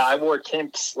 Yeah, I wore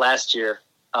Timps last year.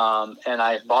 And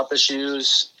I bought the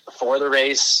shoes for the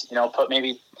race, put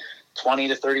maybe 20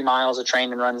 to 30 miles of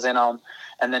training runs in them,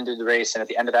 and then did the race. And at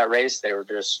the end of that race, they were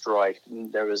destroyed.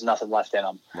 There was nothing left in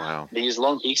them. Wow. They used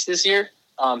Lone Peaks this year.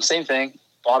 Same thing.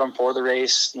 Bought them for the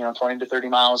race, 20 to 30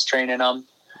 miles training them,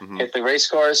 hit the race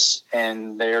course,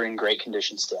 and they're in great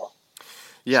condition still.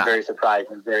 Yeah. Very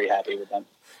surprised and very happy with them.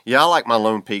 Yeah, I like my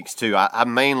Lone Peaks too. I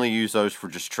mainly use those for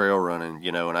just trail running,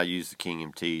 and I use the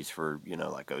King MTs for,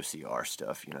 like OCR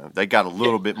stuff, They got a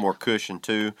little bit more cushion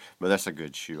too, but that's a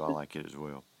good shoe. I like it as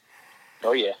well.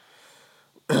 Oh, yeah.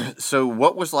 So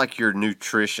what was like your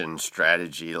nutrition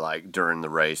strategy like during the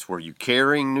race? Were you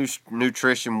carrying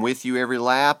nutrition with you every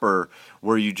lap, or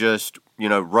were you just,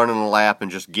 running a lap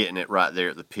and just getting it right there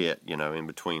at the pit, in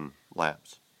between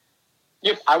laps?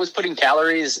 Yep, I was putting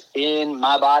calories in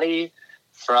my body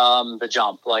from the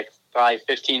jump. Like probably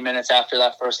 15 minutes after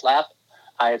that first lap,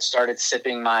 I had started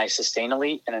sipping my Sustain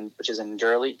Elite, which is an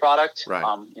Endurelite product. Right.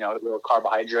 A little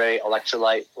carbohydrate,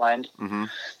 electrolyte blend. Mm-hmm.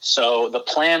 So the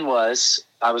plan was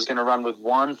I was going to run with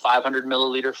one 500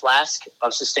 milliliter flask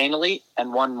of Sustain Elite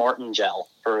and one Morton gel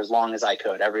for as long as I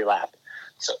could every lap.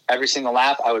 So every single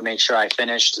lap, I would make sure I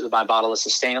finished my bottle of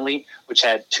Sustain Elite, which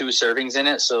had 2 servings in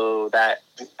it. So that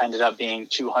ended up being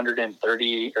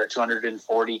 230 or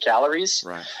 240 calories.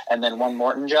 Right. And then one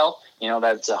Morton gel,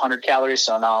 that's 100 calories.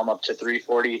 So now I'm up to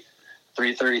 340,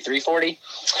 330, 340.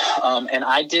 And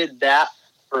I did that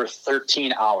for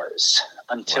 13 hours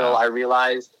until I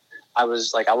realized I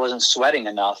wasn't sweating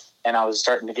enough and I was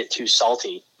starting to get too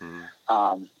salty.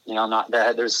 Mm. Not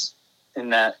that there's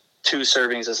in that 2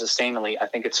 servings of Sustain Elite, I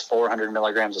think it's 400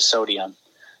 milligrams of sodium,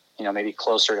 maybe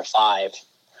closer to 5.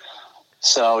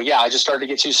 So yeah, I just started to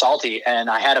get too salty, and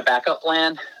I had a backup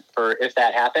plan for if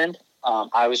that happened.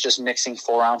 I was just mixing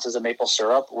 4 ounces of maple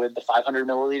syrup with the 500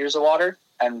 milliliters of water,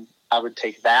 and I would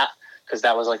take that because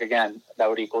that was that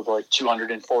would equal to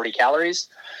 240 calories.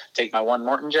 Take my one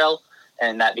Morton gel,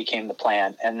 and that became the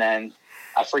plan. And then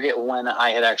I forget when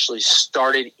I had actually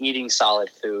started eating solid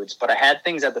foods, but I had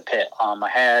things at the pit. I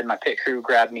had my pit crew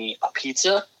grab me a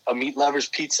pizza, a meat lover's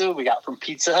pizza we got from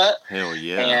Pizza Hut. Hell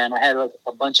yeah. And I had a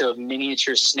bunch of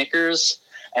miniature Snickers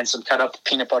and some cut up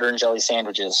peanut butter and jelly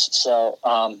sandwiches. So,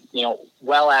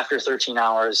 well after 13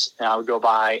 hours, I would go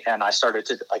by and I started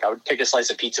to, I would pick a slice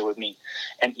of pizza with me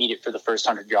and eat it for the first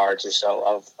 100 yards or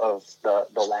so of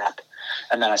the lap.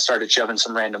 And then I started shoving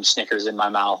some random Snickers in my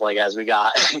mouth, as we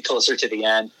got closer to the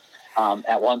end.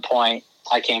 At one point,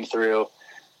 I came through,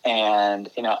 and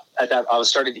I was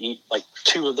starting to eat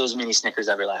 2 of those mini Snickers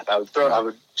every lap. I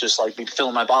would just be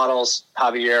filling my bottles.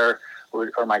 Javier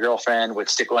or my girlfriend would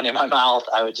stick one in my mouth.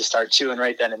 I would just start chewing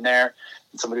right then and there.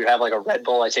 And somebody would have a Red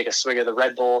Bull. I take a swig of the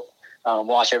Red Bull.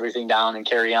 Wash everything down and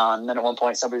carry on. And then at one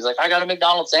point, somebody's like, "I got a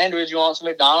McDonald's sandwich. You want some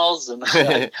McDonald's?" And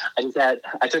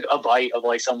I took a bite of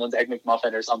someone's Egg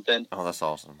McMuffin or something. Oh, that's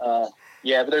awesome.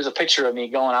 Yeah, but there's a picture of me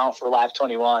going out for lap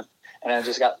 21, and I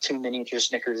just got 2 miniature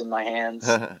Snickers in my hands.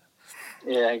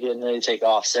 Yeah, getting ready to take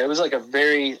off. So it was a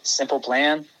very simple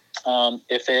plan.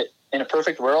 In a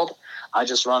perfect world, I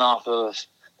just run off of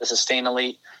the Sustain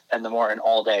Elite and the Morton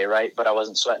all day, right? But I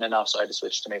wasn't sweating enough, so I had to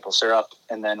switch to maple syrup.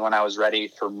 And then when I was ready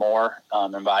for more,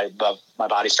 and my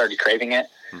body started craving it,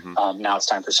 now it's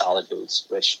time for solid foods,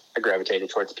 which I gravitated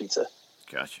towards pizza.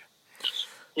 Gotcha.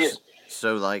 Yeah.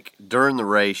 So, during the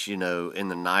race, in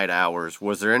the night hours,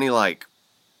 was there any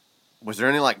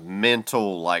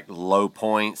mental low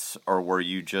points, or were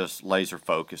you just laser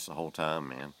focused the whole time,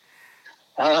 man?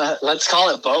 Let's call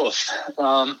it both.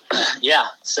 Yeah.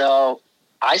 So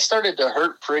I started to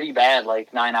hurt pretty bad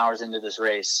 9 hours into this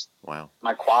race. Wow.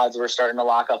 My quads were starting to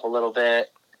lock up a little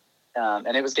bit,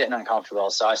 and it was getting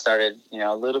uncomfortable. So I started,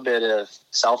 a little bit of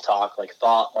self-talk,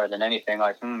 thought more than anything,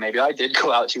 maybe I did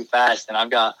go out too fast, and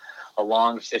I've got a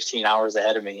long 15 hours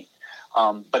ahead of me.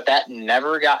 But that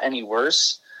never got any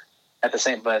worse at the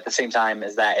same time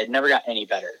as that, it never got any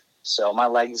better. So my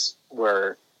legs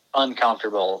were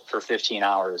uncomfortable for 15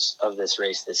 hours of this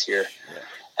race this year. Yeah.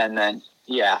 And then,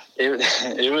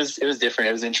 it was different.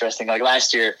 It was interesting.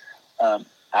 Last year,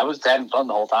 I was having fun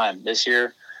the whole time. This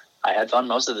year, I had fun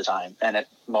most of the time. And at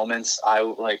moments,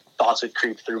 thoughts would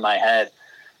creep through my head,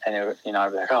 and I'd be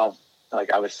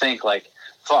I would think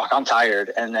fuck, I'm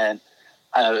tired. And then,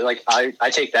 I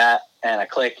take that and I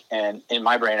click, and in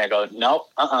my brain I go, nope,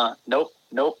 nope.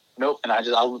 And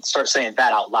I'll start saying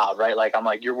that out loud, right?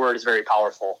 I'm your word is very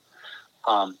powerful.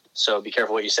 So be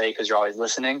careful what you say, because you're always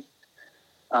listening.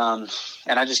 And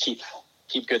I just keep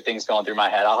good things going through my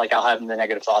head. I'll have the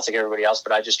negative thoughts like everybody else,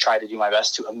 but I just try to do my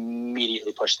best to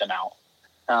immediately push them out.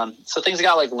 So things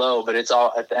got low, but it's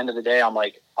all, at the end of the day, I'm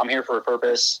I'm here for a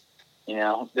purpose.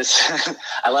 This,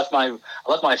 I left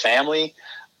my family.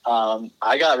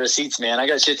 I got receipts, man. I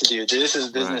got shit to do. This is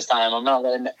business time. I'm not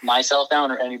letting myself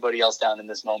down or anybody else down in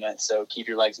this moment. So keep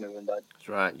your legs moving, bud. That's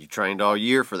right. You trained all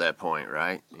year for that point,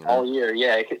 right? All year.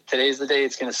 Yeah. Today's the day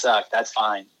it's going to suck. That's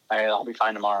fine. I'll be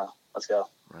fine tomorrow. Let's go.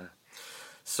 Right.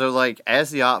 So, like, as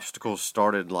the obstacles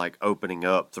started, like, opening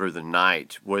up through the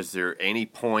night, was there any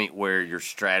point where your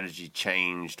strategy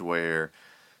changed where,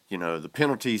 you know, the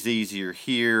penalty's easier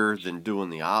here than doing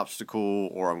the obstacle,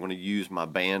 or I'm going to use my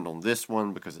band on this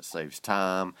one because it saves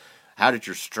time? How did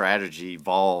your strategy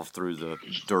evolve through the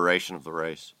duration of the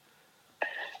race?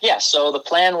 Yeah, so the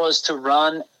plan was to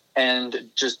run and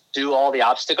just do all the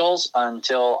obstacles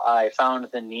until I found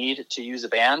the need to use a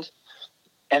band.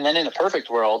 And then in a perfect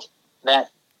world, that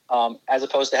as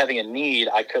opposed to having a need,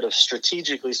 I could have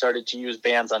strategically started to use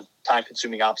bands on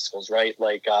time-consuming obstacles, right?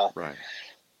 Like Right.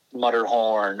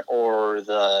 Mutterhorn or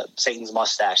the Satan's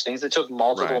Mustache, things that took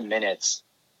multiple minutes,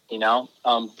 you know?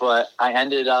 But I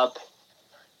ended up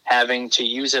having to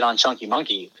use it on Chunky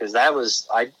Monkey because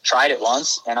I tried it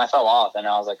once and I fell off and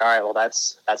I was like, all right, well,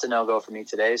 that's a no-go for me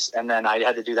today. And then I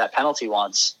had to do that penalty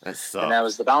once. That sucked. And that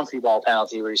was the bouncy ball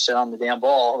penalty where you sit on the damn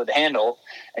ball with the handle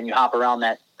and you hop around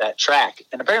that track.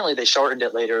 And apparently they shortened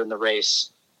it later in the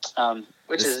race,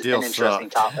 which is an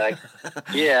interesting topic.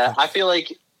 Yeah, I feel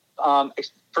like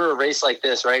for a race like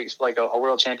this, right, like a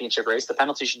world championship race, the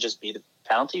penalty should just be the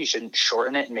penalty. You shouldn't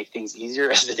shorten it and make things easier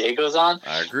as the day goes on.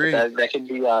 I agree. That can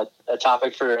be a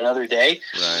topic for another day.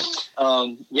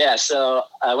 Right. Yeah, so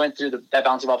I went through that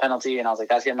bouncy ball penalty, and I was like,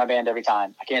 that's getting my band every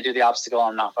time. I can't do the obstacle.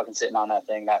 I'm not fucking sitting on that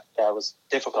thing. That was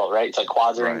difficult, right? It's like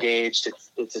quads are engaged.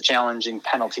 It's a challenging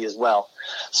penalty as well.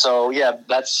 So, yeah,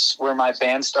 that's where my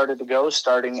band started to go,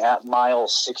 starting at mile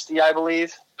 60, I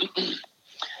believe.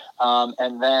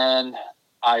 And then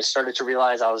I started to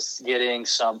realize I was getting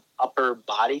some upper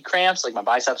body cramps, like my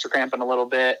biceps were cramping a little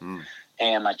bit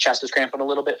and my chest was cramping a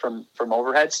little bit from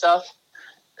overhead stuff.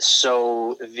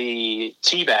 So the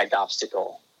teabagged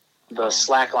obstacle, the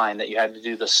slack line that you had to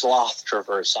do the sloth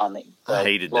traverse on the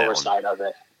lower side of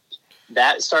it,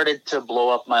 that started to blow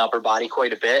up my upper body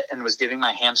quite a bit and was giving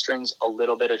my hamstrings a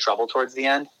little bit of trouble towards the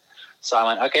end. So I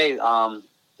went, okay,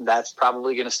 that's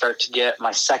probably going to start to get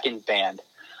my second band.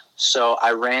 So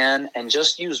I ran and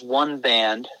just used one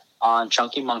band on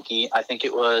Chunky Monkey. I think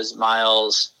it was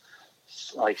miles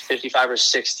like 55 or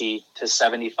 60 to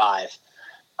 75.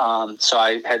 So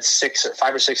I had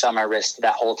 5 or 6 on my wrist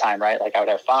that whole time, right? Like I would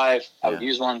have 5, I would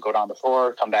use one, go down to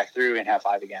 4, come back through and have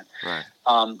 5 again.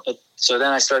 Right. So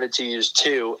then I started to use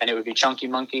 2, and it would be Chunky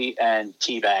Monkey and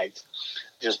Teabagged,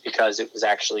 just because it was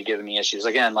actually giving me issues.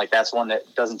 Again, like that's one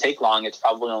that doesn't take long. It's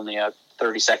probably only a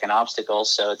 30-second obstacle,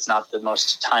 so it's not the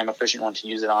most time-efficient one to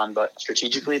use it on, but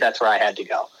strategically, that's where I had to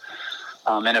go.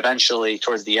 And eventually,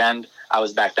 towards the end, I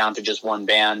was back down to just one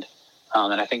band,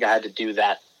 and I think I had to do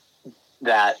that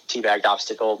teabagged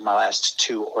obstacle my last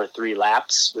 2 or 3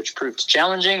 laps, which proved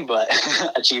challenging, but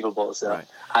achievable. So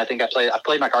I think I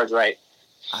played my cards right.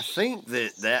 I think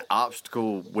that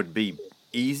obstacle would be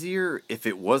easier if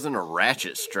it wasn't a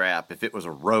ratchet strap, if it was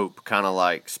a rope, kind of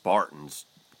like Spartan's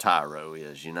Tyro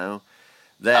is, you know?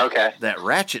 That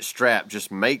ratchet strap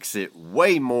just makes it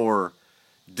way more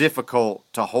difficult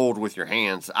to hold with your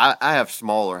hands. I have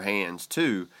smaller hands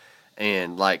too,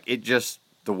 and like it just,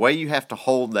 the way you have to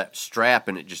hold that strap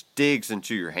and it just digs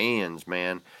into your hands,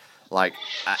 man. Like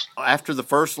after the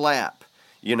first lap,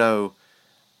 you know,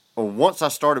 once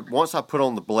I put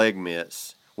on the Bleg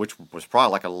mitts, which was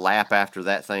probably like a lap after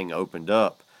that thing opened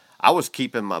up, I was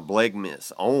keeping my Bleg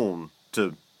mitts on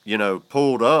to, you know,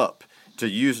 pulled up to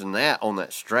using that on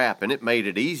that strap, and it made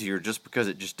it easier just because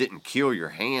it just didn't kill your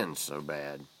hands so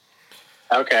bad.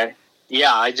 Okay.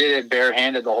 Yeah, I did it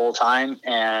barehanded the whole time,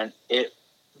 and it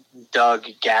dug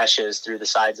gashes through the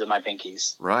sides of my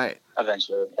pinkies. Right.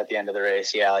 Eventually, at the end of the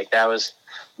race. Yeah, like that was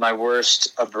my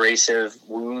worst abrasive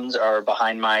wounds are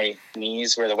behind my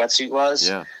knees where the wetsuit was.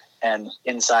 Yeah. And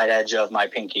inside edge of my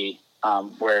pinky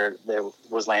where it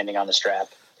was landing on the strap.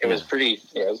 It was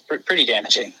pretty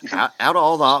damaging. Out of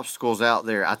all the obstacles out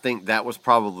there, I think that was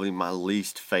probably my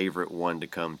least favorite one to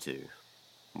come to.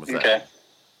 That,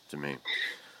 to me.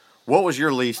 What was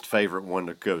your least favorite one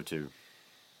to go to?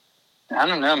 I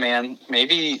don't know, man.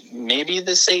 Maybe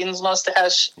the Satan's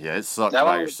Mustache. Yeah, it sucked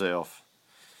by yourself.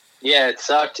 Yeah, it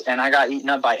sucked, and I got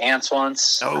eaten up by ants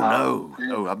once. Oh, no.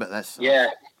 Oh, I bet that sucked. Yeah.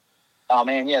 Oh,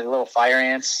 man, yeah, the little fire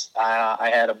ants.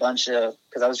 I had a bunch of,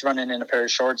 because I was running in a pair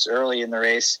of shorts early in the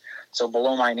race, so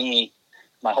below my knee,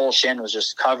 my whole shin was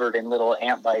just covered in little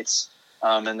ant bites.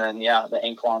 And then, the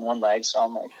ankle on one leg. So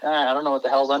I'm like, I don't know what the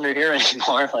hell's under here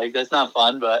anymore. Like, that's not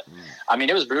fun. But, I mean,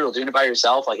 it was brutal doing it by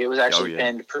yourself. Like, it was actually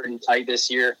pinned pretty tight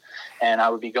this year. And I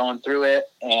would be going through it,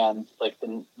 and, like,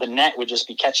 the net would just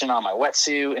be catching on my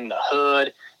wetsuit and the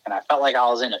hood. and I felt like I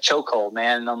was in a chokehold,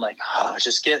 man. And I'm like, oh,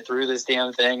 just get through this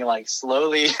damn thing. And like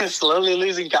slowly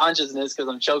losing consciousness because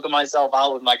I'm choking myself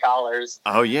out with my collars.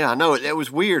 Oh, yeah, I know. It was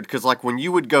weird because, like, when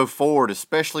you would go forward,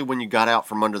 especially when you got out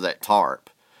from under that tarp,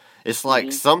 it's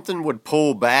like something would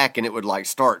pull back and it would, like,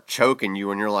 start choking you.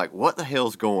 And you're like, what the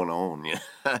hell's going on?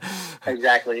 Yeah.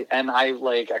 Exactly. And I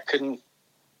couldn't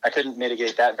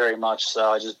mitigate that very much.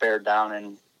 So I just bared down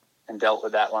and dealt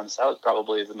with that one. So that was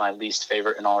probably my least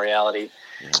favorite in all reality.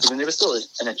 Yeah. I mean, it was still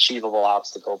an achievable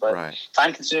obstacle, but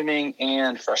time-consuming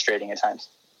and frustrating at times.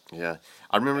 Yeah.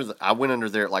 I remember I went under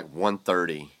there at like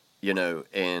 1:30,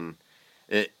 and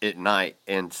at night,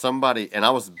 and I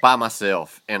was by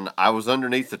myself, and I was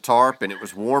underneath the tarp, and it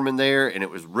was warm in there, and it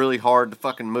was really hard to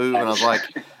fucking move, and I was like,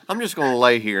 I'm just going to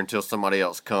lay here until somebody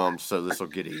else comes so this will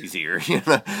get easier,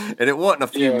 And it wasn't a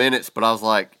few minutes, but I was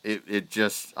like,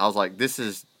 I was like, this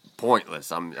is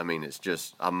pointless. I'm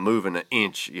moving an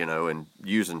inch, and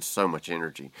using so much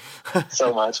energy.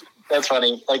 So much. That's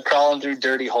funny. Like crawling through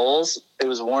dirty holes. It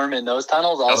was warm in those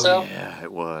tunnels also. Oh, yeah,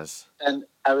 it was. And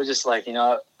I was just like,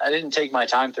 I didn't take my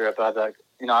time through it, but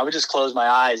I would just close my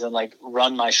eyes and like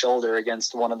run my shoulder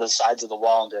against one of the sides of the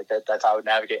wall and be like, that's how I would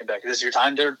navigate and be like, this is your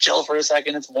time to chill for a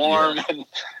second. It's warm. And,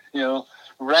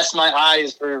 rest my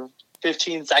eyes for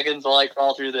 15 seconds while I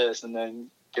crawl through this and then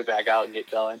get back out and get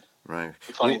going. Right.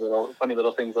 Funny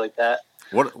little things like that.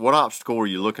 What obstacle were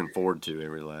you looking forward to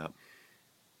every lap?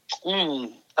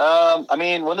 I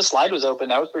mean, when the slide was open,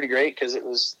 that was pretty great because it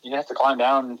was, you have to climb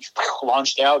down and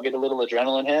launch out, get a little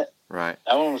adrenaline hit. Right.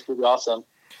 That one was pretty awesome.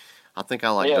 I think I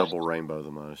like Double Rainbow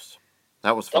the most.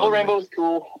 That was fun. Double Rainbow was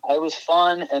cool. It was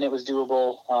fun and it was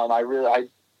doable.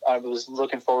 I was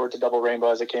looking forward to Double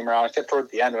Rainbow as it came around, except toward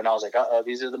the end when I was like,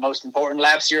 these are the most important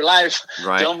laps of your life.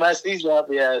 Right. Don't mess these up.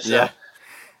 Yeah. So. Yeah.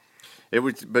 It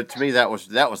was, but to me that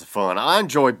was fun. I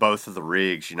enjoyed both of the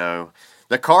rigs.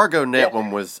 The cargo net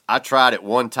one was. I tried it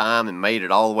one time and made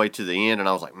it all the way to the end, and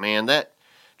I was like, man, that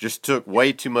just took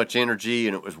way too much energy,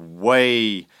 and it was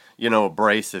way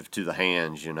abrasive to the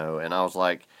hands, And I was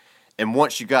like, and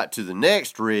once you got to the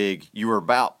next rig, you were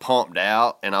about pumped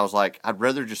out, and I was like, I'd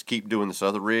rather just keep doing this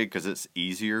other rig because it's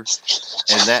easier,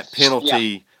 and that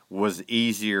penalty. Was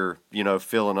easier,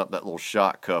 filling up that little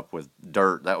shot cup with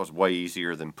dirt. That was way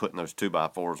easier than putting those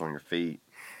 2x4s on your feet,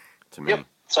 to me. Yep.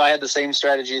 So I had the same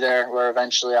strategy there, where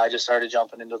eventually I just started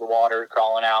jumping into the water,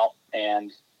 crawling out,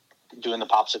 and doing the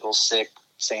popsicle stick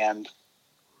sand.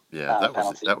 Yeah,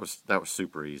 that was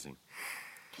super easy.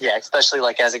 Yeah, especially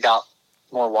like as it got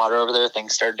more water over there,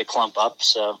 things started to clump up.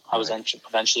 So I was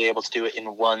eventually able to do it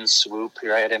in one swoop.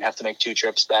 Right, I didn't have to make 2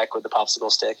 trips back with the popsicle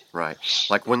stick. Right,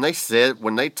 like when they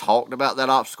talked about that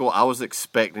obstacle, I was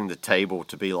expecting the table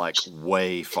to be like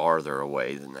way farther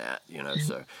away than that.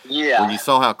 So when you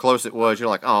saw how close it was, you're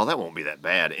like, oh, that won't be that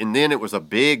bad. And then it was a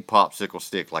big popsicle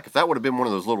stick. Like if that would have been one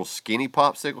of those little skinny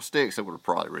popsicle sticks, it would have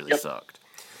probably really sucked.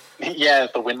 Yeah,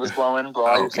 if the wind was blowing, blow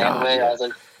all your sand away.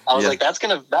 I was like, that's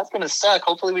gonna suck.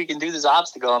 Hopefully we can do this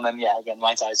obstacle. And then again,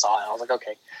 once I saw it, I was like,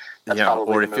 okay.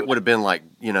 Or if it would have been like,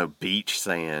 beach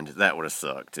sand, that would have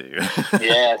sucked too.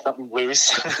 Yeah, something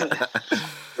loose.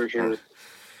 For sure.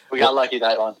 We got lucky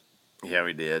that one. Yeah,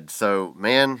 we did. So,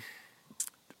 man,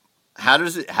 how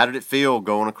did it feel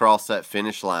going across that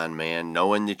finish line, man,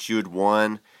 knowing that you had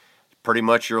won? Pretty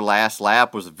much your last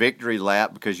lap was a victory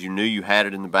lap because you knew you had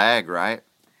it in the bag, right?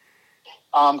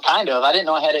 Kind of. I didn't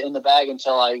know I had it in the bag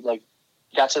until I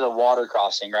got to the water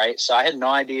crossing, right? So I had no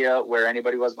idea where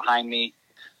anybody was behind me.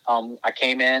 I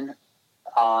came in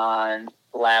on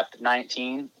lap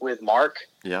 19 with Mark.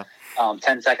 Yeah.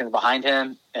 10 seconds behind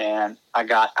him, and I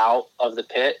got out of the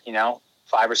pit,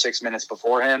 5 or 6 minutes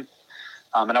before him.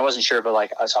 And I wasn't sure,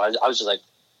 but so I was just like,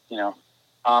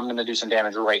 I'm going to do some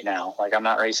damage right now. Like, I'm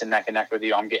not racing neck and neck with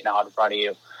you. I'm getting out in front of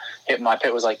you. Hit my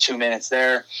pit was 2 minutes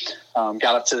there. Got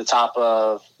up to the top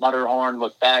of Mutterhorn,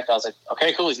 looked back. I was like,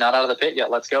 okay, cool. He's not out of the pit yet.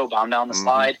 Let's go. Bombed down the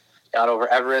slide. Got over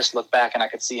Everest, looked back, and I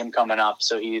could see him coming up.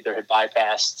 So he either had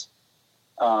bypassed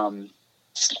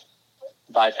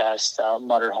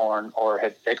Mutterhorn or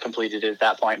had completed it at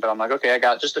that point. But I'm like, okay, I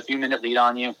got just a few minute lead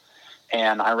on you.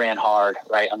 And I ran hard,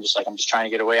 right? I'm just trying to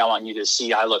get away. I want you to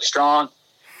see I look strong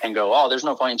and go, oh, there's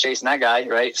no point in chasing that guy,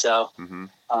 right? So,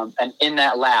 and in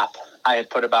that lap, I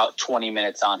had put about 20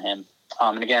 minutes on him.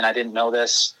 And again, I didn't know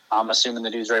this. I'm assuming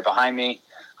the dude's right behind me.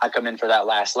 I come in for that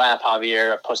last lap.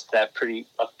 Javier, I posted that pretty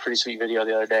sweet video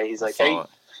the other day. He's like, hey,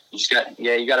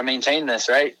 you got to maintain this,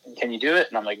 right? Can you do it?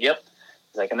 And I'm like, yep.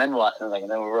 He's like, and then what? And I'm like, and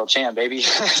then we're world champ, baby.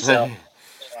 So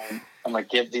I'm like,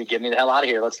 get me the hell out of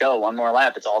here. Let's go. One more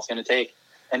lap. It's all it's going to take.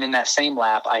 And in that same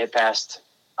lap, I had passed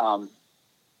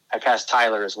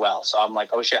Tyler as well. So I'm like,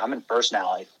 oh shit, I'm in first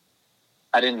now.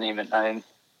 I didn't, I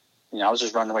was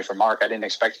just running away from Mark. I didn't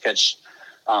expect to catch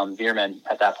Veerman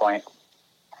at that point.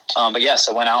 But yes,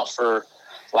 I went out for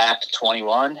lap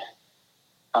 21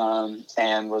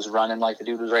 and was running like the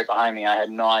dude was right behind me. I had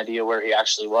no idea where he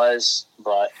actually was,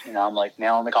 but I'm like,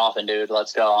 nail in the coffin, dude.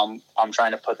 Let's go. I'm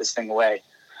trying to put this thing away.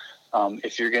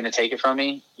 If you're gonna take it from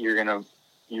me, you're gonna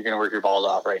work your balls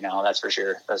off right now. That's for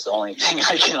sure. That's the only thing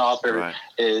I can offer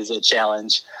is a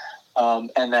challenge.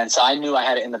 And then so I knew I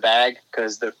had it in the bag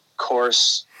because the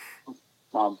course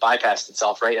bypassed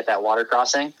itself right at that water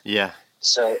crossing. Yeah.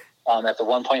 So at the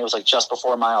one point it was like just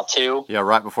before mile 2. Yeah,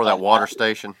 right before that water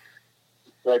station.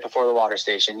 Right before the water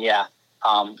station, yeah.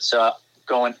 So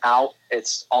going out,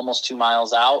 it's almost 2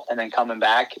 miles out, and then coming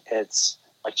back, it's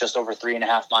like just over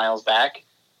 3.5 miles back,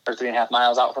 or 3.5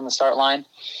 miles out from the start line.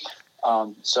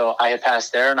 So I had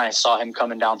passed there, and I saw him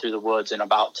coming down through the woods and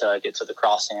about to get to the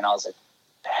crossing, and I was like,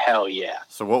 hell yeah.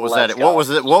 So what was that? What was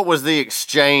it? What was the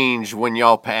exchange when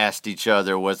y'all passed each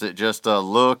other? Was it just a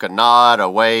look, a nod, a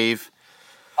wave?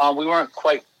 We weren't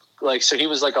quite so he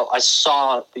was like, I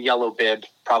saw the yellow bib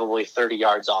probably 30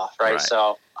 yards off, right?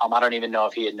 So I don't even know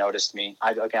if he had noticed me.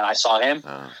 I saw him,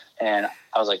 and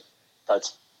I was like,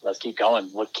 let's keep going.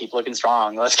 Keep looking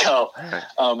strong. Let's go. Right.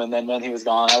 And then when he was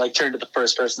gone, I turned to the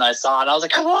first person I saw, and I was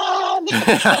like, come on!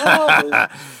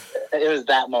 It was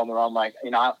that moment where I'm like,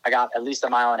 I got at least 1.5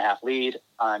 mile lead.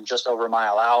 I'm just over a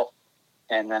mile out,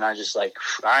 and then I just like,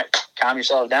 all right, calm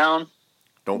yourself down.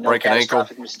 Don't break an ankle.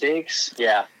 Mistakes.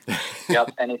 Yeah.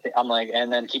 Yep. Anything. I'm like,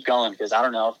 and then keep going because I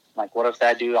don't know. Like, what if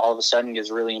that dude all of a sudden gets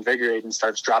really invigorated and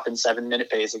starts dropping 7-minute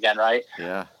pace again, right?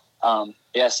 Yeah.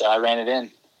 So I ran it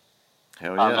in.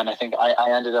 Hell yeah. And I think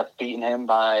I ended up beating him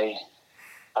by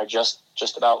just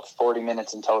about 40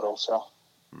 minutes in total. So.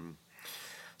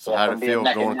 So how did it feel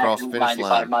going across the finish 95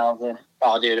 line? miles in.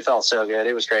 Oh, dude, it felt so good.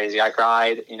 It was crazy. I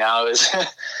cried. It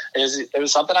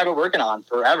was something I've been working on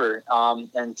forever.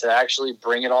 And to actually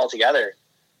bring it all together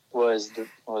was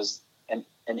an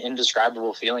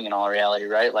indescribable feeling in all reality,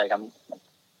 right? Like,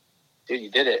 dude,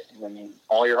 you did it. I mean,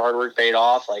 all your hard work paid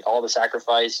off. Like, all the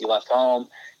sacrifice. You left home.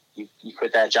 You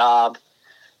quit that job.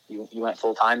 You went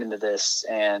full time into this,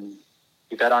 and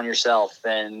you bet on yourself,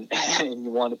 and you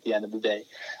won at the end of the day.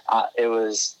 It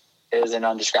was an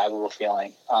indescribable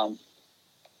feeling.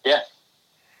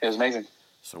 It was amazing.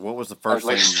 So what was the first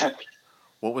thing?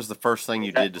 What was the first thing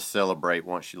you did to celebrate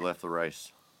once you left the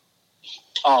race?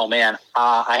 Oh man,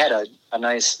 I had a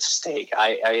nice steak.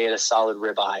 I ate a solid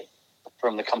ribeye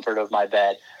from the comfort of my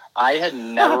bed. I had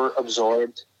never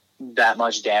absorbed that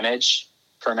much damage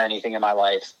from anything in my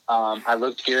life. I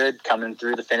looked good coming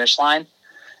through the finish line,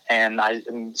 and as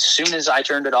soon as I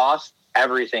turned it off,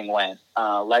 everything went.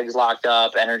 Legs locked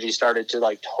up, energy started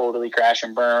to totally crash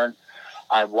and burn.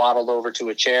 I waddled over to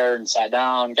a chair and sat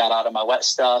down, got out of my wet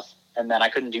stuff, and then I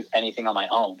couldn't do anything on my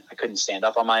own. I couldn't stand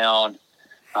up on my own.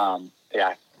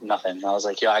 Nothing. I was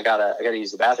like, I gotta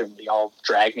use the bathroom. Y'all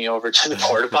drag me over to the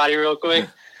porta potty real quick,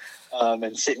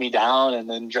 and sit me down, and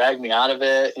then drag me out of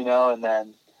it, and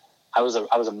then I was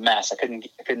a mess. I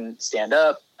couldn't stand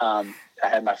up. I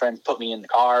had my friends put me in the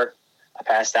car. I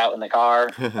passed out in the car.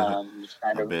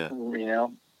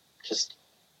 Just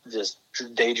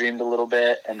daydreamed a little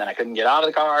bit, and then I couldn't get out of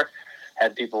the car.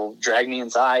 Had people drag me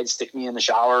inside, stick me in the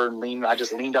shower, and I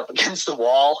just leaned up against the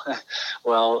wall.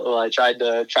 well, I tried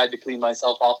to clean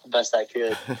myself off the best I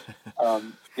could.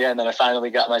 And then I finally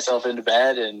got myself into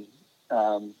bed and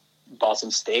bought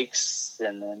some steaks,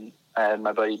 and then I had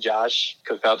my buddy Josh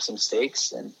cook up some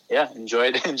steaks, and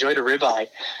enjoyed a ribeye.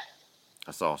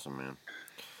 That's awesome, man.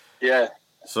 Yeah.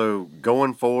 So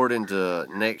going forward into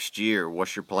next year,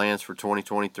 what's your plans for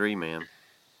 2023, man?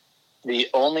 The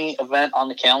only event on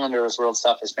the calendar is World's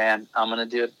Toughest, man. I'm going to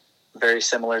do it very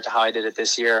similar to how I did it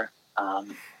this year.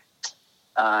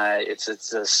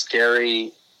 It's a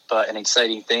scary but an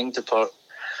exciting thing to put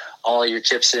all your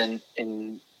chips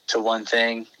into one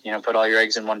thing, put all your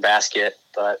eggs in one basket.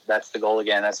 But that's the goal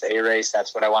again. That's the A race.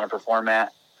 That's what I want to perform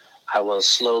at. I will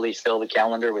slowly fill the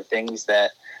calendar with things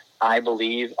that I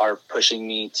believe are pushing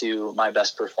me to my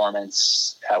best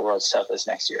performance at World's Toughest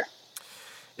next year.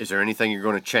 Is there anything you're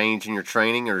going to change in your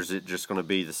training, or is it just going to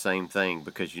be the same thing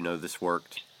because this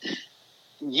worked?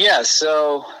 Yeah,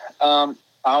 so I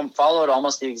followed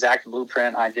almost the exact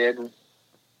blueprint I did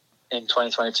in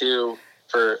 2022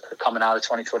 for coming out of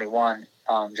 2021,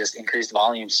 just increased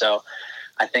volume. So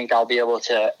I think I'll be able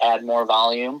to add more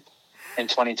volume in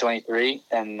 2023,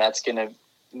 and that's going to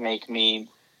make me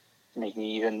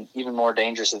even more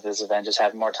dangerous at this event, just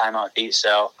having more time on feet.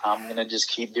 So I'm going to just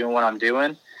keep doing what I'm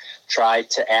doing, try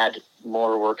to add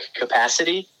more work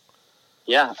capacity,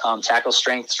 tackle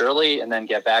strengths early and then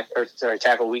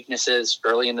tackle weaknesses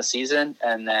early in the season.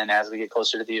 And then as we get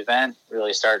closer to the event,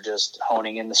 really start just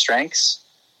honing in the strengths.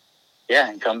 Yeah.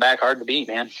 And come back hard to beat,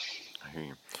 man. I hear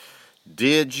you.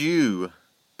 Did you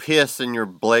piss in your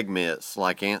Bleg mitts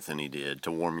like Anthony did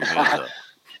to warm your hands up?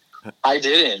 I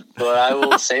didn't, but I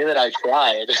will say that I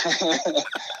tried.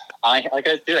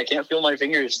 I can't feel my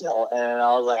fingers still. And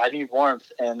I was like, I need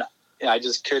warmth. And I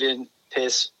just couldn't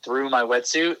piss through my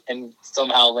wetsuit and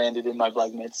somehow landed in my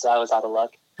Bleg mitts. So I was out of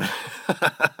luck.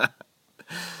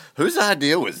 Whose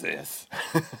idea was this?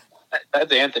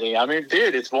 That's Anthony. I mean,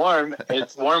 dude, it's warm.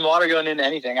 It's warm water going into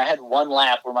anything. I had one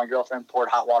lap where my girlfriend poured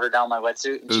hot water down my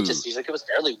wetsuit, and she's like, it was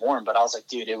fairly warm, but I was like,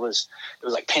 dude, it was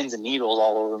like pins and needles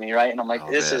all over me, right? And I'm like,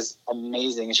 this is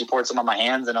amazing. And she poured some on my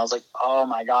hands, and I was like, oh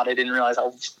my god, I didn't realize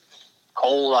how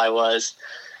cold I was.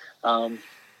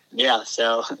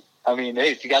 So I mean,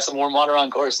 hey, if you got some warm water on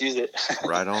course, use it.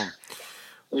 Right on.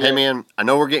 Yeah. Hey, man, I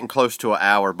know we're getting close to an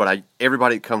hour, but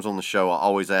everybody that comes on the show, I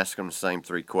always ask them the same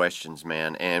 3 questions,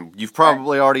 man. And you've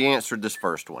probably already answered this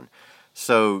first one.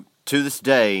 So, to this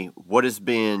day, what has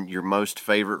been your most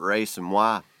favorite race and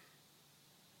why?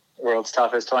 World's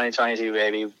Toughest 2022,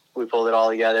 baby. We pulled it all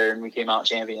together, and we came out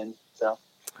champion. So,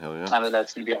 hell yeah. I know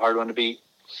that's going to be a hard one to beat.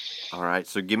 All right,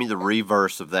 so give me the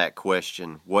reverse of that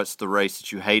question. What's the race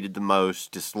that you hated the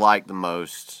most, disliked the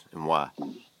most, and why?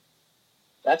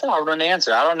 That's a hard one to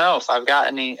answer. I don't know if I've got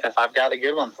a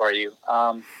good one for you.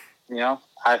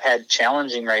 I've had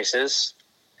challenging races.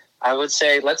 I would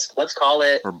say let's call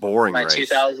it or boring my race.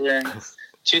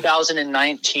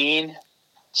 2019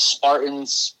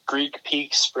 Spartans Greek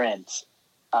Peak Sprint.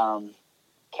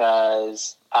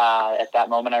 Because at that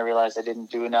moment I realized I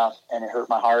didn't do enough, and it hurt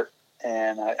my heart.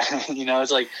 And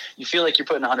it's like you feel like you're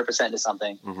putting 100% into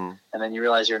something, and then you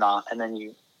realize you're not, and then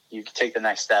you take the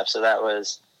next step. So that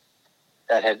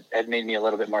had made me a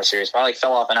little bit more serious. But I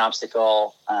fell off an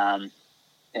obstacle, and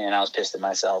I was pissed at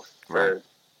myself for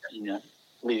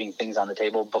leaving things on the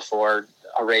table before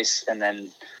a race and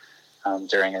then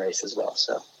during a race as well.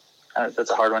 So that's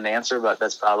a hard one to answer, but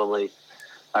that's probably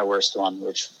my worst one,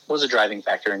 which was a driving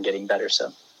factor in getting better.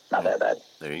 So not that bad.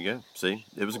 There you go. See,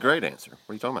 it was a great answer.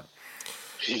 What are you talking about?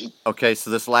 Okay, so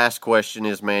this last question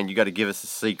is, man, you got to give us the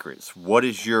secrets. What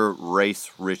is your race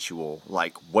ritual?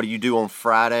 Like, what do you do on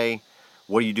Friday?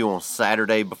 What do you do on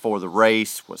Saturday before the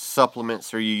race? What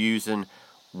supplements are you using?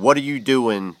 What are you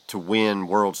doing to win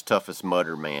World's Toughest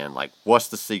Mudder, man? Like, what's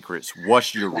the secrets?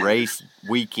 What's your race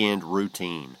weekend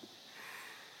routine?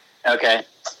 Okay,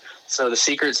 so the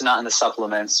secret's not in the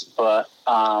supplements, but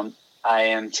I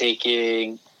am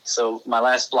taking... So my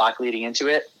last block leading into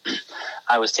it,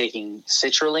 I was taking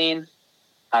citrulline.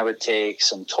 I would take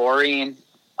some taurine,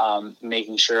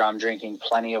 making sure I'm drinking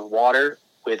plenty of water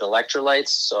with electrolytes,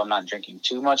 so I'm not drinking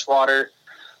too much water.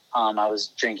 I was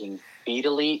drinking Feed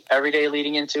Elite every day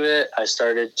leading into it. I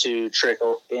started to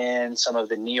trickle in some of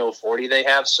the Neo 40 they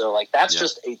have. So that's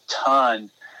just a ton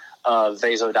of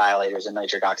vasodilators and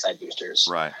nitric oxide boosters.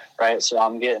 Right. So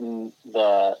I'm getting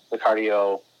the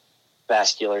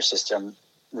cardiovascular system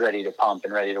ready to pump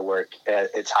and ready to work at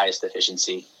its highest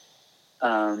efficiency.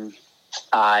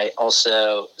 I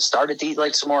also started to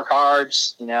eat some more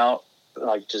carbs,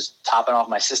 just topping off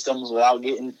my systems without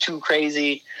getting too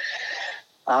crazy.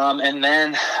 And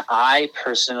then I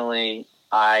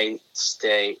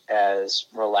stay as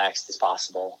relaxed as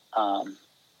possible.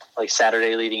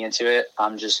 Saturday leading into it,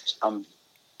 I'm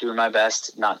doing my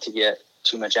best not to get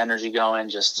too much energy going,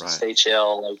 just stay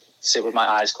chill, sit with my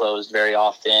eyes closed very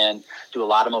often, do a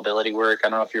lot of mobility work. I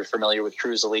don't know if you're familiar with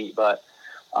Cruise Elite, but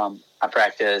I've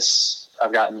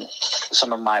gotten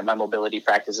some of my mobility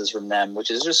practices from them,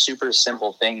 which is just super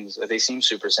simple things. They seem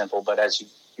super simple, but as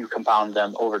you compound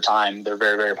them over time, they're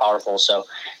very, very powerful. So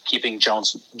keeping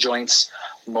joints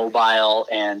mobile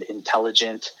and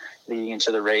intelligent leading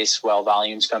into the race while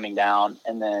volume's coming down.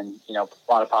 And then, a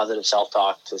lot of positive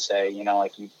self-talk to say, you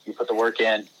put the work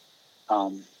in,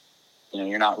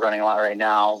 you're not running a lot right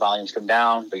now, volume's come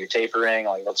down, but you're tapering.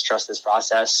 Let's trust this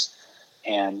process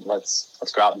and let's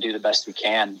go out and do the best we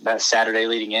can. That Saturday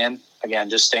leading in, again,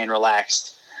 just staying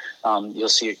relaxed. You'll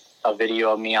see a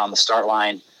video of me on the start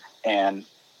line, and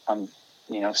I'm,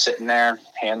 sitting there,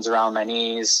 hands around my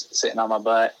knees, sitting on my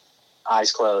butt,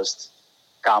 eyes closed,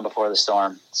 calm before the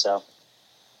storm. So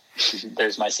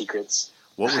there's my secrets.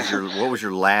 What was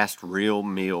your last real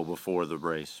meal before the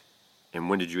race, and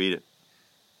when did you eat it?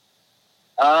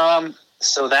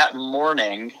 So that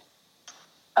morning,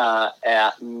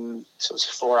 it was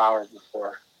 4 hours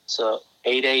before. So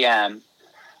 8 a.m.,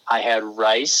 I had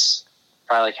rice,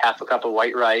 probably half a cup of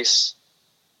white rice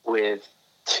with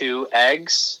 2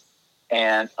 eggs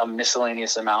and a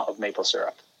miscellaneous amount of maple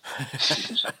syrup.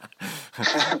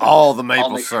 All the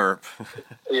maple syrup.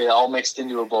 Yeah, all mixed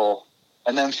into a bowl.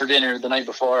 And then for dinner the night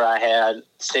before, I had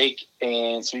steak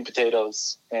and sweet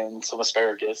potatoes and some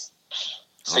asparagus.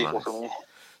 Staple for me.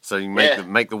 So you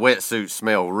make the wetsuit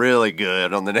smell really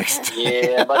good on the next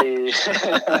day. Yeah, buddy.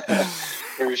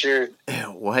 For sure.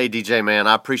 Well, hey, DJ, man,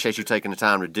 I appreciate you taking the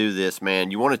time to do this,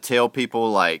 man. You want to tell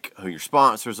people, like, who your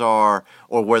sponsors are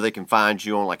or where they can find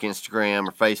you on, like, Instagram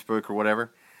or Facebook or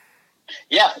whatever?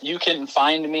 Yeah, you can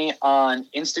find me on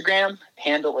Instagram.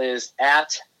 Handle is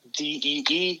at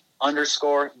DEE_JAY_FOX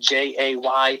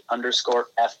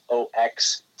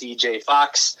DJ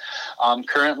Fox.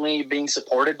 Currently being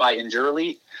supported by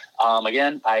Endurelite.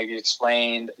 Again, I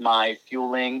explained my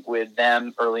fueling with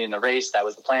them early in the race. That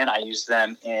was the plan. I used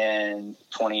them in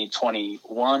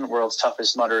 2021 World's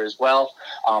Toughest Mudder as well.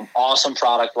 Awesome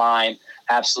product line.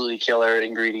 Absolutely killer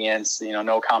ingredients,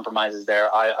 no compromises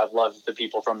there. I've loved the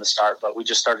people from the start, but we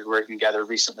just started working together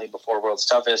recently before World's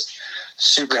Toughest.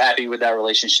 Super happy with that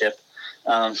relationship.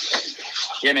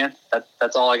 Yeah, man,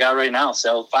 that's all I got right now.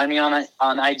 So find me on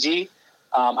IG.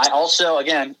 I also,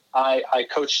 again, I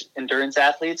coach endurance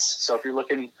athletes. So if you're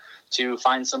looking to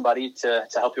find somebody to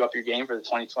help you up your game for the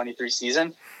 2023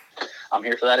 season, I'm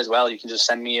here for that as well. You can just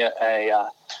send me a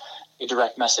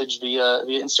direct message via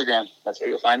Instagram. That's where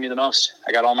you'll find me the most.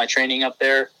 I got all my training up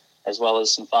there, as well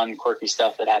as some fun, quirky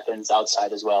stuff that happens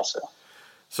outside as well.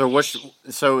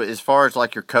 So as far as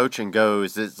like your coaching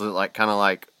goes, is it like kind of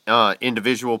like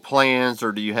individual plans,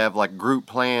 or do you have like group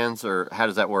plans, or how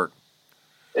does that work?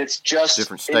 It's just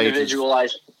different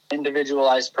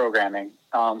individualized programming.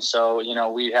 So,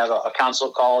 we have a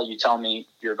consult call. You tell me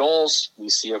your goals. We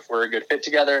see if we're a good fit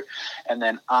together. And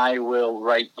then I will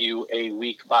write you a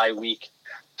week-by-week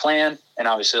plan. And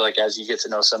obviously, like, as you get to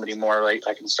know somebody more, like,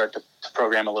 I can start to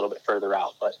program a little bit further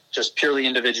out. But just purely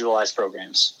individualized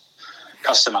programs,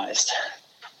 customized.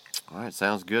 All right,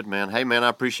 sounds good, man. Hey, man, I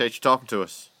appreciate you talking to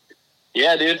us.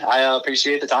 Yeah, dude. I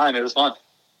appreciate the time. It was fun.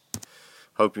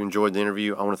 Hope you enjoyed the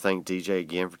interview. I want to thank DJ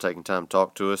again for taking time to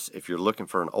talk to us. If you're looking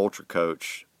for an ultra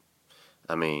coach,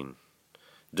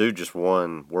 dude just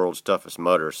won World's Toughest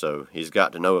Mudder, so he's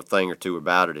got to know a thing or two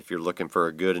about it if you're looking for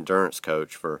a good endurance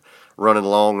coach for running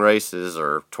long races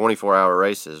or 24-hour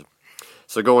races.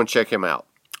 So go and check him out.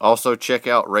 Also, check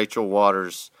out Rachel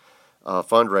Waters'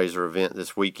 fundraiser event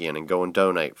this weekend and go and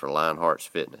donate for Lionhearts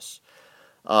Fitness.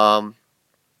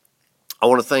 I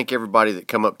want to thank everybody that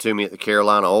come up to me at the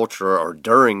Carolina Ultra or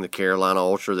during the Carolina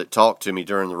Ultra that talked to me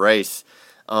during the race.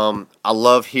 I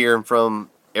love hearing from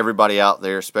everybody out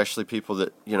there, especially people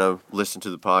that, listen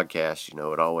to the podcast.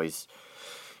 It always,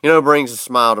 brings a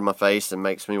smile to my face and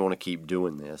makes me want to keep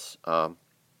doing this.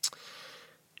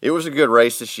 It was a good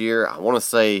race this year. I want to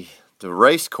say the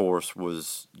race course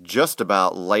was just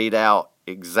about laid out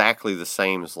exactly the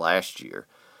same as last year.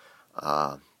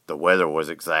 The weather was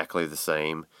exactly the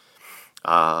same.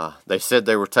 They said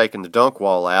they were taking the dunk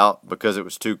wall out because it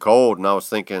was too cold, and I was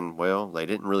thinking, well, they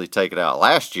didn't really take it out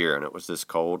last year and it was this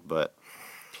cold, but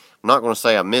I'm not going to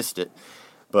say I missed it,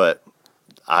 but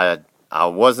I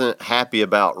wasn't happy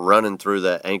about running through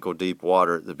that ankle-deep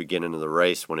water at the beginning of the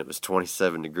race when it was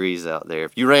 27 degrees out there.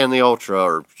 If you ran the Ultra,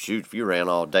 or shoot, if you ran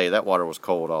all day, that water was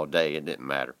cold all day. It didn't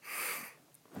matter.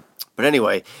 But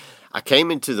anyway, I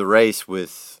came into the race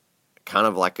with kind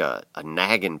of like a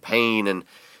nagging pain, and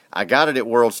I got it at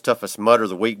World's Toughest Mudder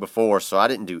the week before, so I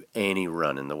didn't do any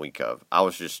running the week of. I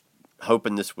was just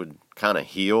hoping this would kind of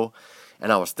heal,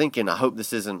 and I was thinking, I hope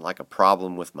this isn't like a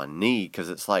problem with my knee, because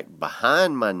it's like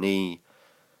behind my knee,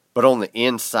 but on the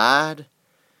inside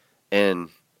and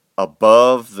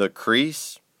above the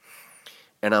crease,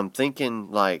 and I'm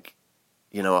thinking like,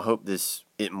 I hope this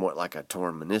isn't what like a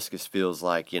torn meniscus feels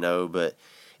like,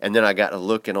 and then I got to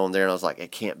looking on there, and I was like,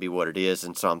 it can't be what it is,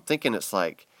 and so I'm thinking it's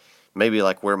like, maybe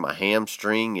like where my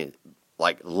hamstring,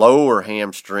 like lower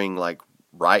hamstring, like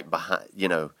right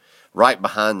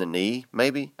behind the knee,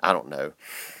 maybe. I don't know.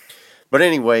 But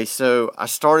anyway, so I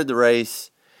started the race,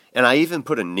 and I even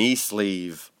put a knee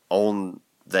sleeve on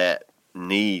that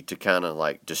knee to kind of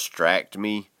like distract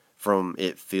me from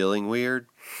it feeling weird.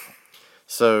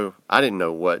 So I didn't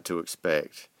know what to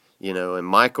expect, and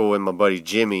Michael and my buddy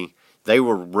Jimmy, they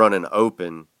were running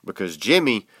open because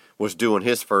Jimmy was doing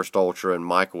his first ultra, and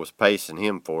Michael was pacing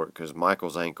him for it because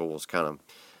Michael's ankle was kind of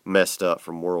messed up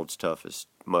from World's Toughest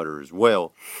Mudder as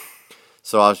well.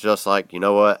 So I was just like, you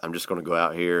know what? I'm just going to go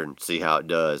out here and see how it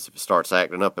does. If it starts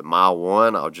acting up at mile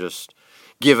 1, I'll just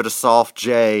give it a soft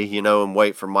J, and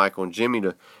wait for Michael and Jimmy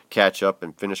to catch up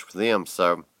and finish with them.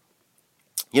 So,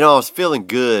 I was feeling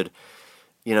good,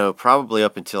 probably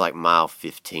up until like mile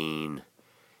 15.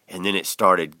 And then it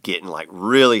started getting like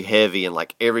really heavy, and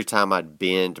like every time I'd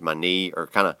bend my knee or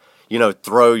kind of,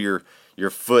 throw your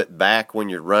foot back when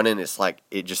you're running, it's like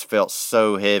it just felt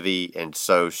so heavy and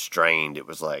so strained. It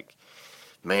was like,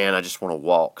 man, I just want to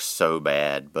walk so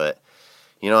bad. But,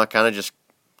 I kind of just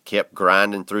kept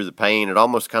grinding through the pain. It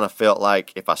almost kind of felt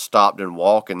like if I stopped and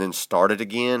walked and then started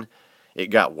again, it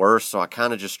got worse. So I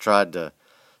kind of just tried to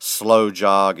slow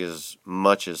jog as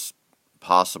much as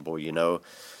possible,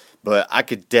 But I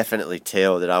could definitely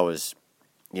tell that I was,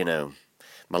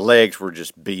 my legs were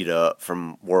just beat up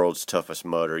from World's Toughest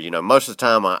Mudder. Most of the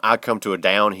time I come to a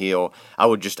downhill, I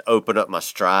would just open up my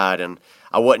stride, and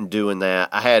I wasn't doing that.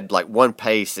 I had like one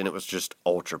pace, and it was just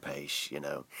ultra pace,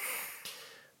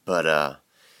 But,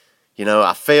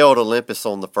 I failed Olympus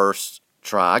on the first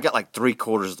try. I got like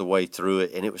 3/4 of the way through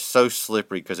it, and it was so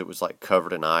slippery because it was like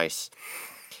covered in ice.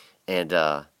 And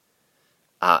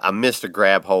I missed a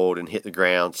grab hold and hit the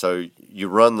ground. So you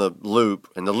run the loop,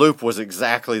 and the loop was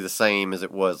exactly the same as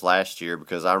it was last year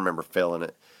because I remember failing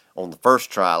it on the first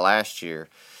try last year.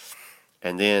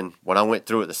 And then when I went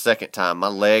through it the second time, my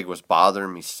leg was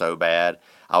bothering me so bad.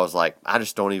 I was like, I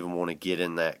just don't even want to get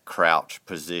in that crouch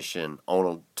position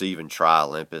to even try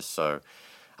Olympus. So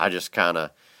I just kind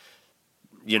of,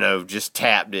 just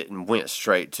tapped it and went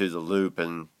straight to the loop.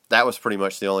 And that was pretty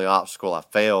much the only obstacle I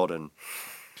failed. And,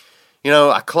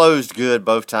 I closed good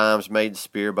both times, made the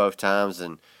spear both times.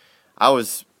 And I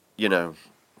was,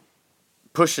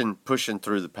 pushing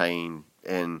through the pain.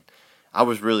 And I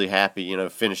was really happy,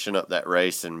 finishing up that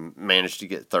race and managed to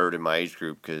get third in my age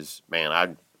group because,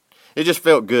 man, it just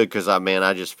felt good because,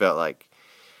 I just felt like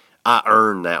I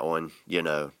earned that one,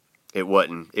 It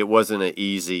wasn't an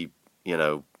easy,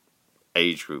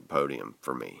 age group podium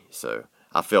for me. So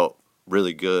I felt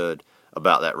really good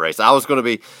about that race. I was going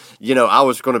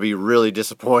to be really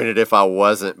disappointed if I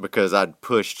wasn't because I'd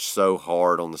pushed so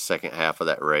hard on the second half of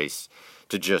that race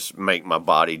to just make my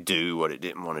body do what it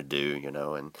didn't want to do,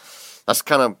 and that's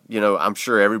kind of, I'm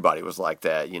sure everybody was like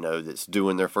that, that's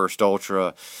doing their first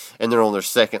ultra and they're on their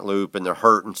second loop and they're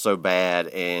hurting so bad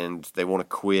and they want to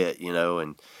quit,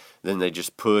 and then they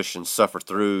just push and suffer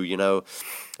through,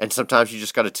 and sometimes you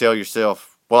just got to tell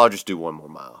yourself, well, I'll just do one more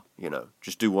mile,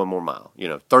 just do one more mile,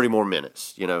 30 more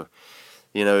minutes, you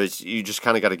just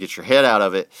kind of got to get your head out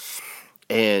of it.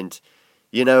 And,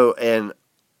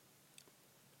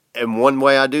 and one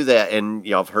way I do that, and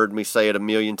y'all have heard me say it a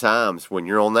million times, when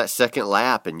you're on that second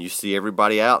lap and you see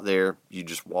everybody out there, you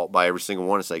just walk by every single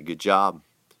one and say, good job.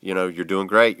 You're doing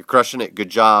great. You're crushing it. Good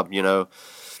job.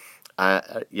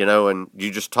 And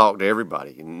you just talk to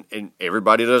everybody. And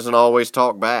everybody doesn't always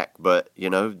talk back, but,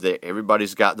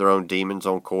 everybody's got their own demons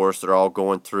on course. They're all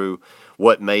going through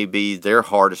what may be their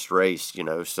hardest race,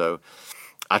 so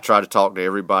I try to talk to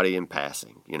everybody in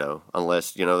passing,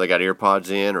 unless, they got earpods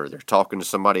in or they're talking to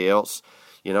somebody else.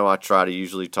 I try to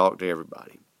usually talk to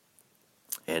everybody.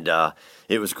 And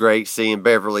it was great seeing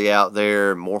Beverly out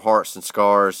there, more hearts and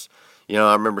scars.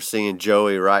 I remember seeing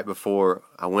Joey right before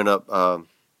I went up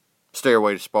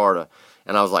Stairway to Sparta,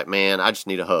 and I was like, man, I just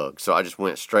need a hug. So I just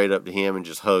went straight up to him and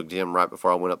just hugged him right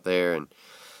before I went up there. And,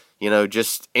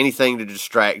 just anything to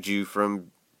distract you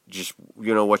from just,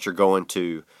 what you're going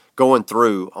through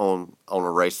on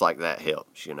a race like that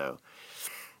helps,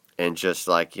 and just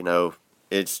like,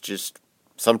 it's just,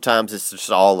 sometimes it's just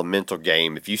all a mental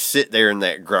game. If you sit there in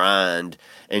that grind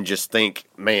and just think,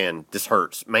 man, this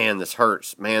hurts, man, this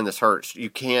hurts, man, this hurts,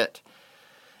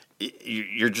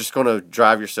 you're just going to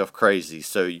drive yourself crazy.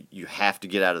 So you have to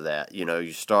get out of that.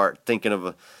 You start thinking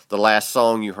of the last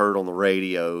song you heard on the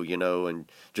radio,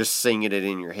 and just singing it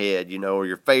in your head, or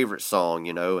your favorite song,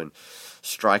 and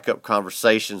strike up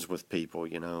conversations with people,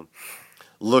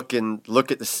 look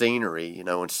at the scenery,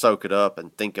 and soak it up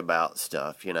and think about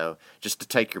stuff, just to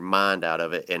take your mind out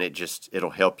of it. And it'll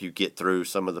help you get through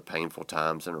some of the painful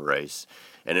times in a race.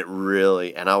 And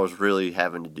I was really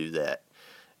having to do that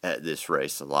at this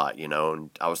race a lot, and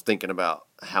I was thinking about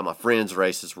how my friends'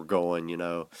 races were going,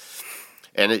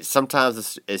 and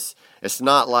sometimes it's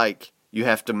not like you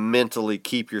have to mentally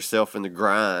keep yourself in the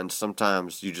grind.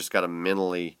 Sometimes you just got to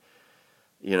mentally,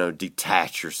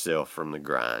 detach yourself from the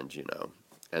grind,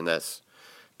 and that's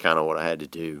kind of what I had to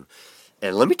do.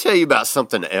 And let me tell you about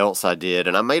something else I did,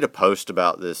 and I made a post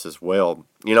about this as well.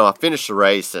 I finished the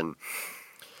race, and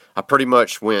I pretty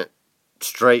much went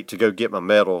straight to go get my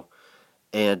medal.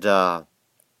 And I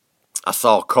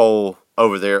saw Cole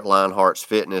over there at Lionheart's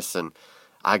Fitness, and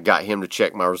I got him to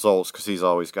check my results because he's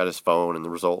always got his phone and the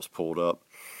results pulled up.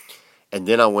 And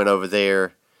then I went over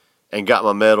there and got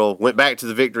my medal, went back to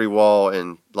the victory wall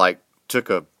and took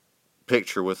a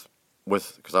picture with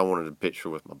because I wanted a picture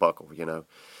with my buckle,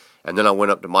 And then I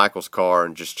went up to Michael's car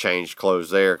and just changed clothes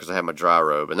there because I had my dry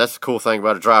robe. And that's the cool thing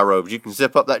about a dry robe. You can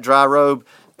zip up that dry robe,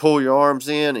 pull your arms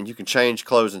in, and you can change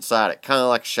clothes inside it. Kind of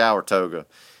like a shower toga,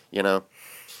 you know.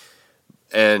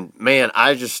 And, man,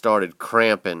 I just started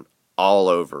cramping all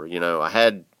over. You know, I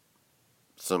had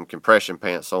some compression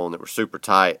pants on that were super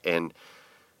tight, and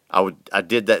I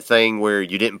did that thing where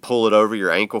you didn't pull it over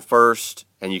your ankle first,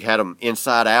 and you had them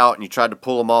inside out, and you tried to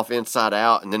pull them off inside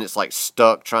out, and then it's like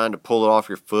stuck trying to pull it off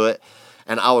your foot.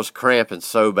 And I was cramping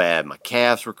so bad. My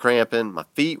calves were cramping, my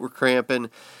feet were cramping,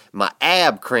 my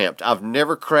ab cramped. I've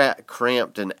never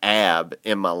cramped an ab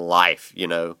in my life, you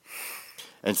know.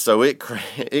 And so it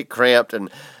cramped, and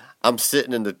I'm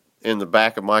sitting in the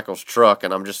back of Michael's truck,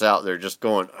 and I'm just out there just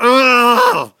going,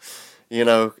 ugh! You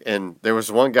know, and there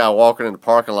was one guy walking in the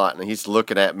parking lot, and he's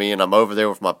looking at me, and I'm over there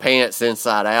with my pants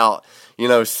inside out, you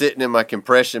know, sitting in my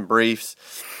compression briefs,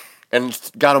 and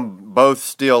got them both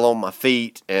still on my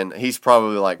feet, and he's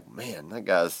probably like, man, that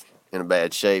guy's in a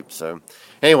bad shape. So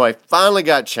anyway, finally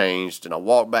got changed, and I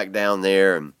walked back down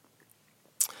there, and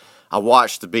I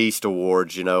watched the Beast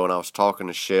Awards, you know, and I was talking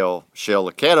to Shell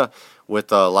Laquetta with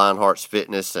Lionheart's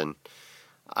Fitness, and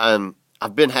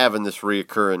I've been having this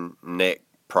reoccurring neck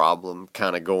problem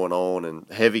kind of going on, and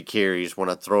heavy carries, when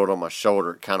I throw it on my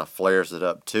shoulder, it kind of flares it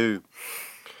up too.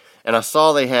 And I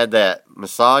saw they had that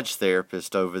massage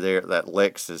therapist over there at that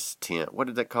Lexus tent. What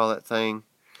did they call that thing?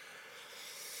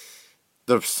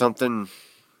 There was something...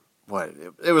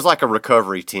 It was like a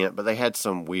recovery tent, but they had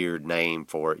some weird name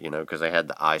for it, you know, because they had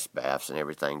the ice baths and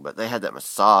everything. But they had that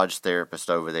massage therapist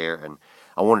over there, and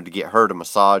I wanted to get her to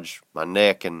massage my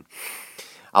neck, and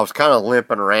I was kind of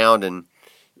limping around, and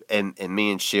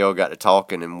me and Shell got to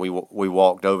talking, and we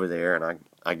walked over there, and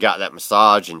I got that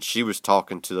massage, and she was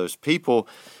talking to those people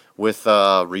with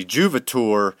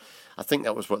Rejuvator. I think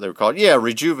that was what they were called. Yeah,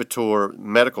 Rejuvator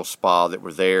Medical Spa that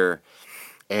were there,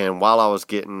 and while I was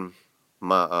getting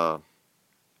my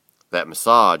that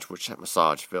massage, which that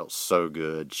massage felt so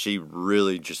good. She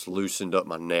really just loosened up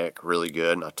my neck really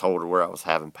good, and I told her where I was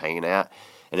having pain at,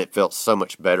 and it felt so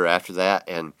much better after that.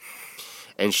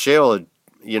 And Shell,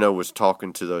 you know, was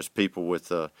talking to those people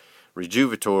with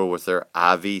Rejuvator with their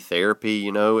IV therapy.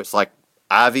 You know, it's like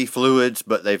IV fluids,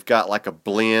 but they've got like a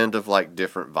blend of like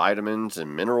different vitamins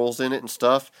and minerals in it and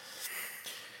stuff.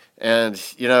 And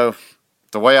you know,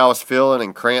 the way I was feeling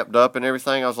and cramped up and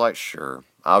everything, I was like, sure,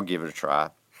 I'll give it a try.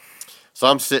 So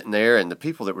I'm sitting there, and the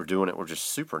people that were doing it were just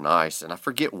super nice, and I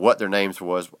forget what their names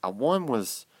was.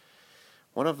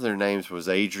 One of their names was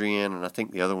Adrian, and I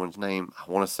think the other one's name,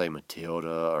 I want to say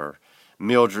Matilda or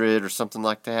Mildred or something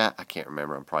like that. I can't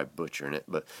remember. I'm probably butchering it,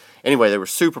 but anyway, they were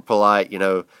super polite. You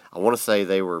know, I want to say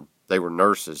they were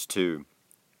nurses too,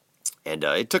 and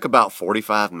it took about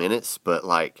 45 minutes, but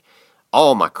like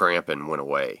all my cramping went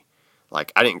away.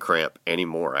 Like, I didn't cramp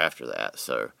anymore after that.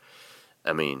 So,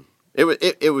 I mean,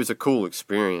 it was a cool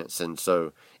experience. And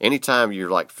so, anytime you're,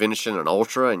 like, finishing an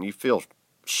ultra and you feel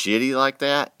shitty like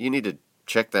that, you need to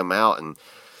check them out. And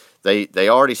they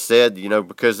already said, you know,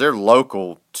 because they were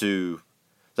local to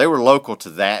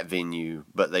that venue,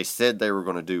 but they said they were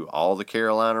going to do all the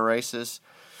Carolina races.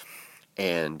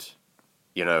 And,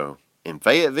 you know, in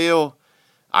Fayetteville,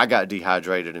 I got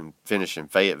dehydrated and finished in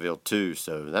Fayetteville too,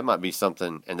 so that might be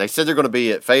something. And they said they're going to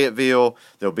be at Fayetteville,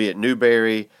 they'll be at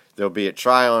Newberry, they'll be at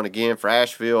Tryon again for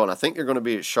Asheville, and I think they're going to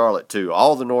be at Charlotte too.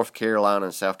 All the North Carolina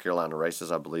and South Carolina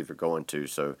races, I believe, are going to.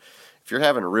 So if you're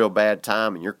having a real bad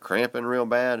time and you're cramping real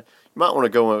bad, you might want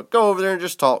to go over there and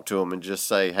just talk to them and just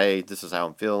say, hey, this is how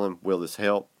I'm feeling, will this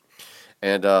help?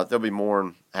 And they'll be more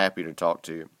than happy to talk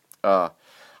to you.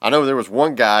 I know there was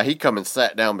one guy, he come and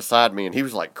sat down beside me, and he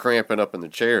was like cramping up in the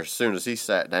chair as soon as he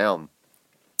sat down,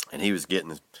 and he was getting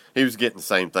the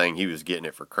same thing. He was getting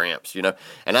it for cramps, you know.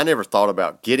 And I never thought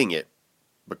about getting it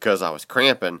because I was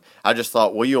cramping. I just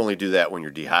thought, well, you only do that when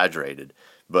you're dehydrated.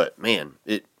 But man,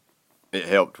 it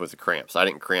helped with the cramps. I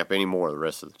didn't cramp anymore the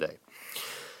rest of the day.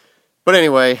 But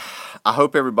anyway, I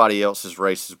hope everybody else's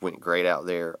races went great out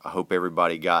there. I hope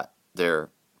everybody got their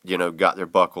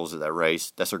buckles at that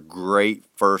race. That's a great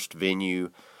first venue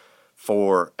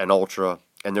for an ultra,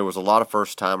 and there was a lot of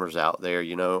first-timers out there,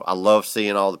 you know. I love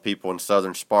seeing all the people in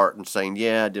Southern Spartan saying,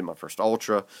 yeah, I did my first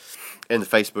ultra, in the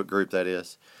Facebook group, that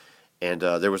is. And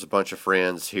there was a bunch of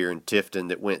friends here in Tifton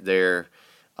that went there.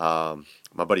 My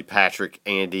buddy Patrick,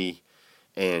 Andy,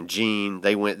 and Gene,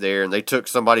 they went there, and they took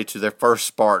somebody to their first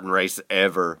Spartan race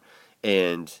ever,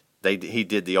 and he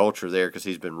did the ultra there because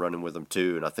he's been running with them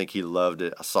too, and I think he loved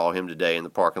it. I saw him today in the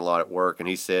parking lot at work, and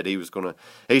he said he's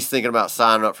thinking about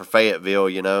signing up for Fayetteville,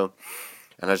 you know.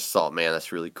 And I just thought, man,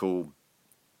 that's really cool,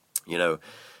 you know,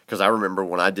 because I remember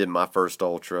when I did my first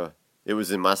ultra, It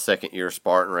was in my second year of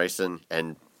Spartan racing,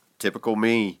 and typical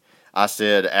me, I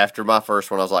said after my first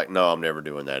one, I was like, no, I'm never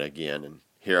doing that again. And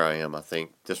here I am. I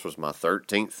think this was my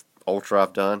 13th Ultra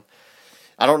I've done.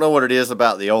 I don't know what it is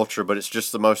about the Ultra, but it's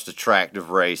just the most attractive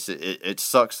race. It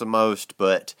sucks the most,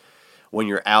 but when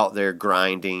you're out there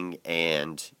grinding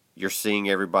and you're seeing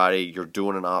everybody, you're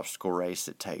doing an obstacle race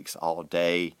that takes all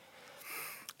day,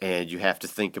 and you have to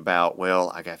think about, well,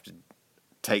 I have to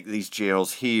take these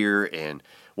gels here, and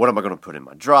what am I going to put in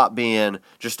my drop bin?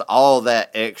 Just all that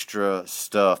extra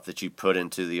stuff that you put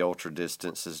into the ultra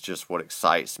distance is just what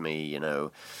excites me, you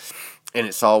know. And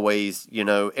it's always, you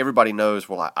know, everybody knows,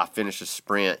 well, I finished a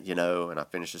sprint, you know, and I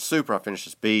finished a super, I finished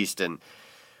this beast, and,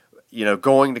 you know,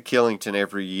 going to Killington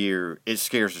every year, it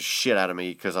scares the shit out of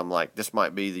me because I'm like, this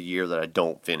might be the year that I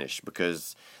don't finish,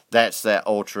 because that's that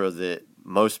ultra that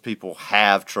most people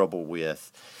have trouble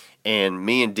with. And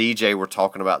me and DJ were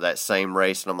talking about that same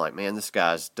race, and I'm like, man, this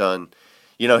guy's done,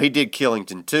 you know, he did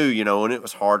Killington too, you know, and it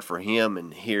was hard for him,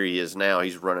 and here he is now.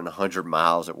 He's running 100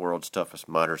 miles at World's Toughest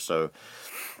Mudder, so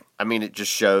I mean, it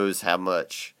just shows how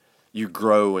much you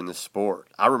grow in the sport.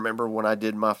 I remember when I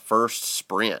did my first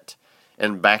sprint,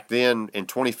 and back then in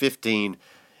 2015,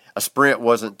 a sprint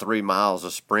wasn't 3 miles. A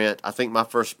sprint, I think my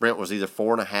first sprint was either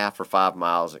 4.5 or 5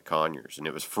 miles at Conyers, and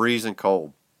it was freezing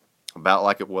cold, about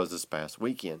like it was this past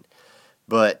weekend.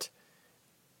 But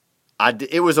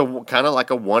it was kind of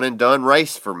like a one and done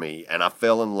race for me, and I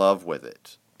fell in love with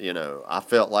it. You know, I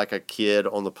felt like a kid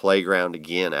on the playground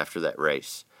again after that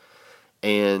race.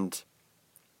 And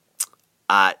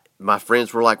my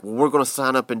friends were like, well, we're going to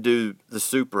sign up and do the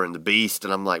super and the beast.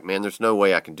 And I'm like, man, there's no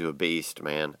way I can do a beast,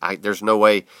 man. There's no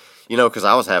way, you know, because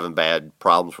I was having bad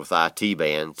problems with IT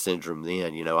band syndrome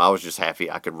then. You know, I was just happy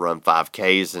I could run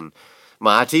 5Ks and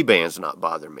my IT bands not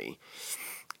bother me.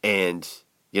 And,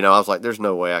 you know, I was like, there's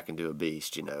no way I can do a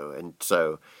beast, you know.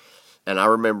 And I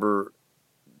remember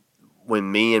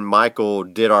when me and Michael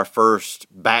did our first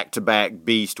back-to-back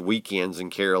beast weekends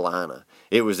in Carolina.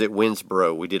 It was at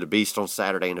Winsboro. We did a beast on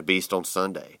Saturday and a beast on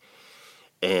Sunday.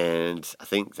 And I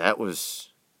think that was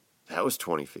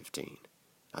 2015,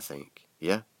 I think.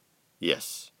 Yeah?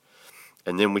 Yes.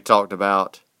 And then we talked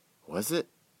about, was it?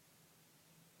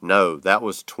 No, that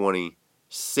was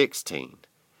 2016.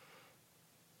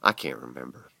 I can't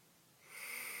remember.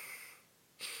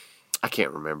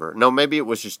 No, maybe it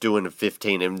was just doing a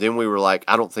 15, and then we were like,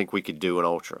 I don't think we could do an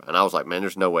ultra. And I was like, man,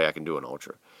 there's no way I can do an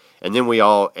ultra. And then we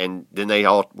all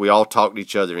talked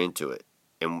each other into it,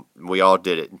 and we all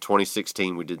did it. In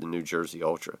 2016, we did the New Jersey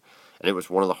Ultra, and it was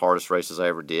one of the hardest races I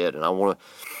ever did. And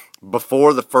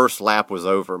before the first lap was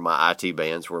over, my IT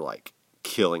bands were like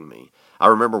killing me. I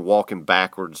remember walking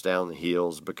backwards down the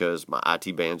hills because my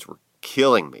IT bands were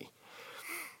killing me,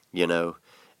 you know,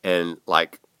 and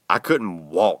like I couldn't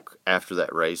walk after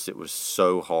that race. It was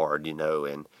so hard, you know,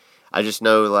 and I just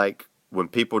know like when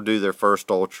people do their first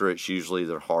ultra, it's usually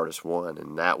their hardest one,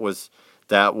 and that was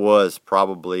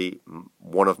probably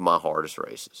one of my hardest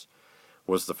races.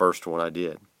 Was the first one I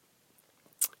did.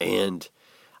 And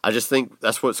I just think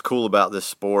that's what's cool about this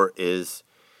sport is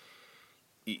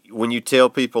when you tell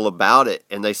people about it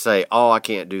and they say, oh, I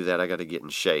can't do that, I got to get in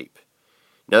shape.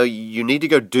 No, you need to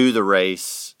go do the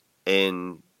race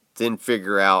and then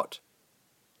figure out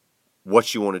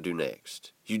what you want to do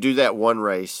next. You do that one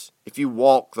race. If you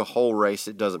walk the whole race,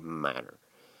 it doesn't matter.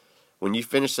 When you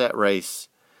finish that race,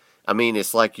 I mean,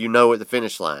 it's like you know at the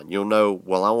finish line. You'll know,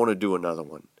 well, I want to do another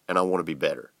one, and I want to be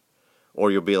better.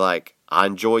 Or you'll be like, I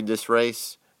enjoyed this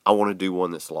race. I want to do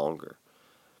one that's longer.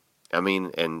 I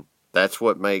mean, and that's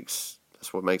what makes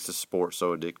the sport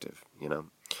so addictive, you know.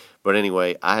 But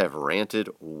anyway, I have ranted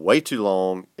way too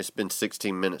long. It's been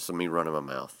 16 minutes of me running my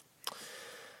mouth.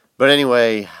 But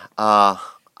anyway,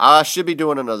 I should be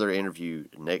doing another interview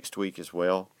next week as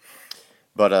well.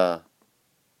 But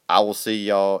I will see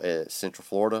y'all at Central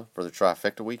Florida for the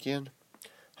Trifecta weekend.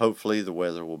 Hopefully the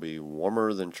weather will be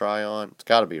warmer than Tryon. It's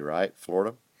got to be, right?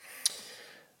 Florida.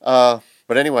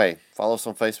 But anyway, follow us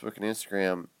on Facebook and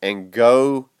Instagram. And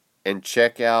go and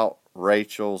check out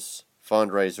Rachel's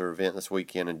fundraiser event this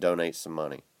weekend and donate some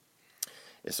money.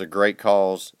 It's a great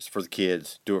cause. It's for the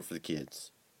kids. Do it for the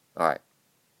kids. All right.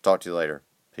 Talk to you later.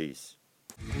 Peace.